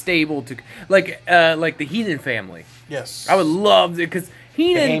for a stable to like the Heenan family. Yes, I would love it because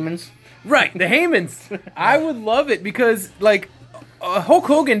Heenan. The Heymans. Right, the Heymans. I would love it because like Hulk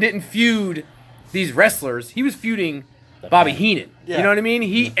Hogan didn't feud these wrestlers. He was feuding Bobby Heenan. Yeah. You know what I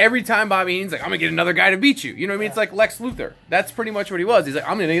mean? Every time Bobby Heenan's like, I'm gonna get another guy to beat you. You know what I mean? It's like Lex Luthor. That's pretty much what he was. He's like,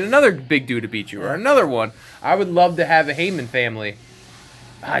 I'm gonna get another big dude to beat you, or another one. I would love to have a Heyman family.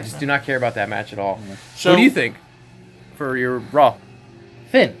 I just do not care about that match at all. So, what do you think for your Raw?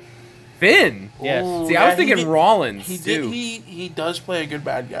 Finn. Yes. Ooh, See, I was thinking Rollins too. He does play a good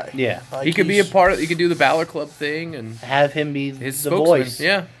bad guy. Yeah. Like he could be a part of. He could do the Balor Club thing and have him be his the spokesman. voice.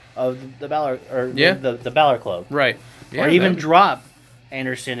 Yeah. Of the Balor the Balor Club. Right. Yeah, or even drop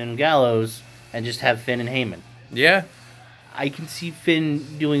Anderson and Gallows and just have Finn and Heyman. Yeah. I can see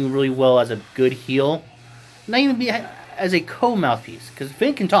Finn doing really well as a good heel. Not even be as a co-mouthpiece, because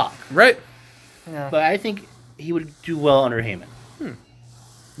Finn can talk. Right. Yeah. But I think he would do well under Heyman.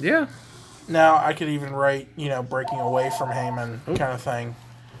 Yeah. Now I could even write, breaking away from Heyman kind of thing.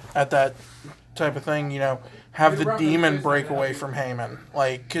 At that type of thing, have the demon break away from Heyman.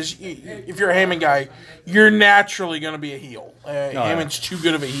 Like, because if you're a Heyman guy, you're naturally going to be a heel. Heyman's too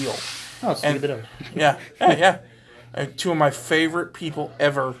good of a heel. Oh, it's a bit of Yeah. Two of my favorite people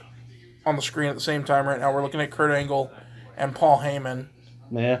ever on the screen at the same time right now. We're looking at Kurt Angle and Paul Heyman.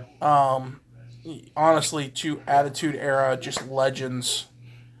 Yeah. Honestly, two Attitude Era, just legends.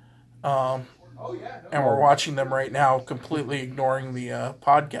 And we're watching them right now, completely ignoring the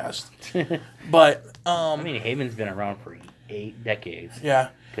podcast. But Heyman's been around for 8 decades. Yeah,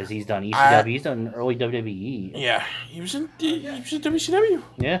 because he's done ECW, he's done early WWE. Yeah, he was in WCW.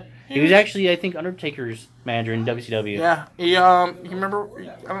 Yeah, he was actually, I think, Undertaker's manager in WCW. Yeah, you remember?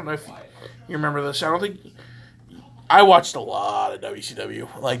 I don't know if you remember this. I don't think I watched a lot of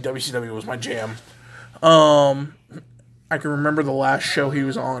WCW. Like WCW was my jam. I can remember the last show he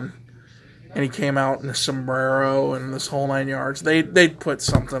was on. And he came out in a sombrero and this whole 9 yards. They'd put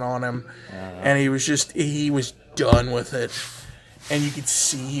something on him, and he was done with it. And you could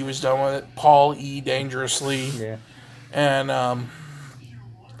see he was done with it. Paul E. Dangerously. Yeah. And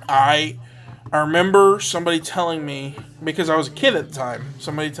I remember somebody telling me, because I was a kid at the time,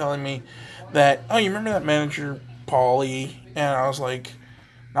 somebody telling me that, oh, you remember that manager, Paul E.? And I was like,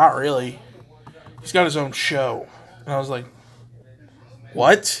 not really. He's got his own show. And I was like,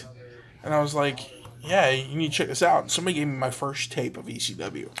 what? And I was like, yeah, you need to check this out. Somebody gave me my first tape of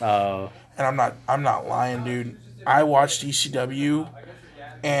ECW. Oh. And I'm not lying, dude. I watched ECW,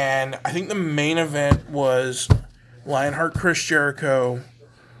 and I think the main event was Lionheart Chris Jericho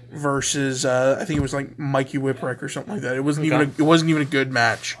versus I think it was like Mikey Whipwreck or something like that. It wasn't even a good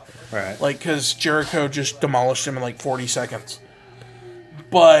match. Right. Like, because Jericho just demolished him in like 40 seconds.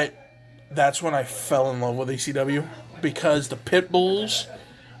 But that's when I fell in love with ECW, because the Pitbulls,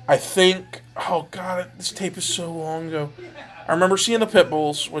 I think, oh god, this tape is so long ago. I remember seeing the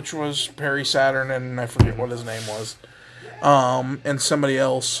Pitbulls, which was Perry Saturn and I forget what his name was, and somebody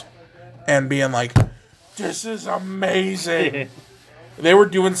else, and being like, this is amazing. They were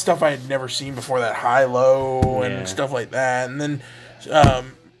doing stuff I had never seen before, that high-low and stuff like that. And then,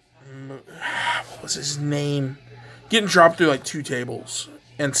 what was his name? Getting dropped through like 2 tables.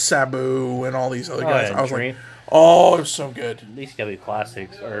 And Sabu and all these other guys. I was like, oh, it was so good. These ECW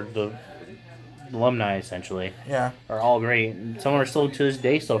classics, or the alumni, essentially, yeah, are all great. Some are still, to this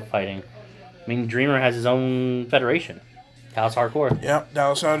day, still fighting. I mean, Dreamer has his own federation. Dallas Hardcore. Yeah,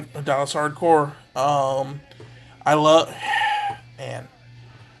 Dallas Hardcore. I love... Man,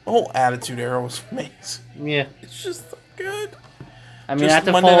 the whole Attitude Era was amazing. Yeah. It's just so good. I mean, not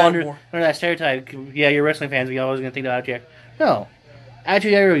to fall under that stereotype. Yeah, you're wrestling fans, but you're always going to think about Attitude Era. No.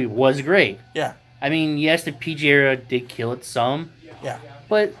 Attitude Era was great. Yeah. I mean, yes, the PG Era did kill it some. Yeah.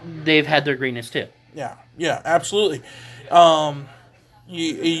 But they've had their greatness too. Yeah. Yeah, absolutely.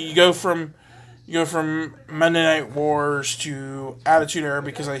 You go from Monday Night Wars to Attitude Era,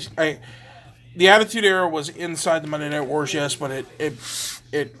 because the Attitude Era was inside the Monday Night Wars, yes, but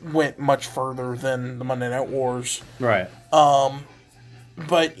it went much further than the Monday Night Wars. Right.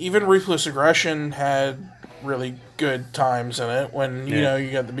 But even Ruthless Aggression had really good times in it. When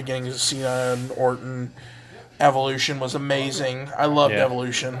you got the beginnings of Cena and Orton. Evolution was amazing. I loved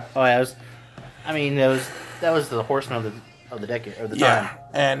Evolution. Oh, yeah, that was the Horseman of the decade or the time.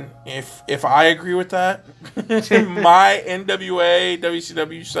 And if I agree with that, my NWA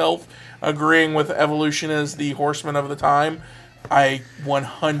WCW self agreeing with Evolution as the Horseman of the time, I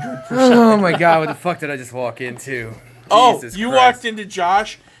 100%. Oh my God! What the fuck did I just walk into? Jesus you Christ. walked into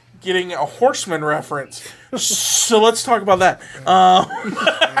Josh getting a Horseman reference. So let's talk about that. Oh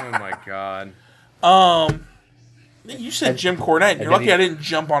my God. You said Jim Cornette. You're lucky I didn't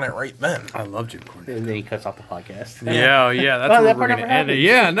jump on it right then. I love Jim Cornette. And then he cuts off the podcast. Yeah, that's where we're going to end it.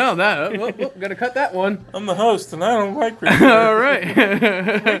 Yeah, no, gotta cut that one. I'm the host, and I don't like Ric Flair. All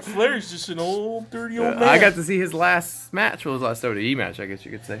right. Ric Flair's just an old, dirty old man. I got to see his last match. Well, his last WWE match, I guess you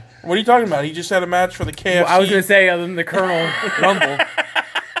could say. What are you talking about? He just had a match for the KFC. Well, I was going to say, other than the Colonel Rumble,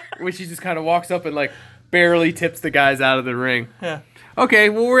 which he just kind of walks up and, like, barely tips the guys out of the ring. Yeah. Okay,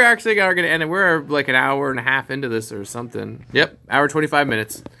 well, we're actually going to end it. We're like an hour and a half into this or something. Yep, hour 25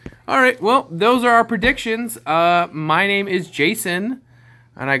 minutes. All right, well, those are our predictions. My name is Jason,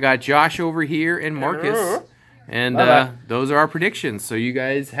 and I got Josh over here and Marcus. And those are our predictions. So you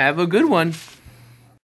guys have a good one.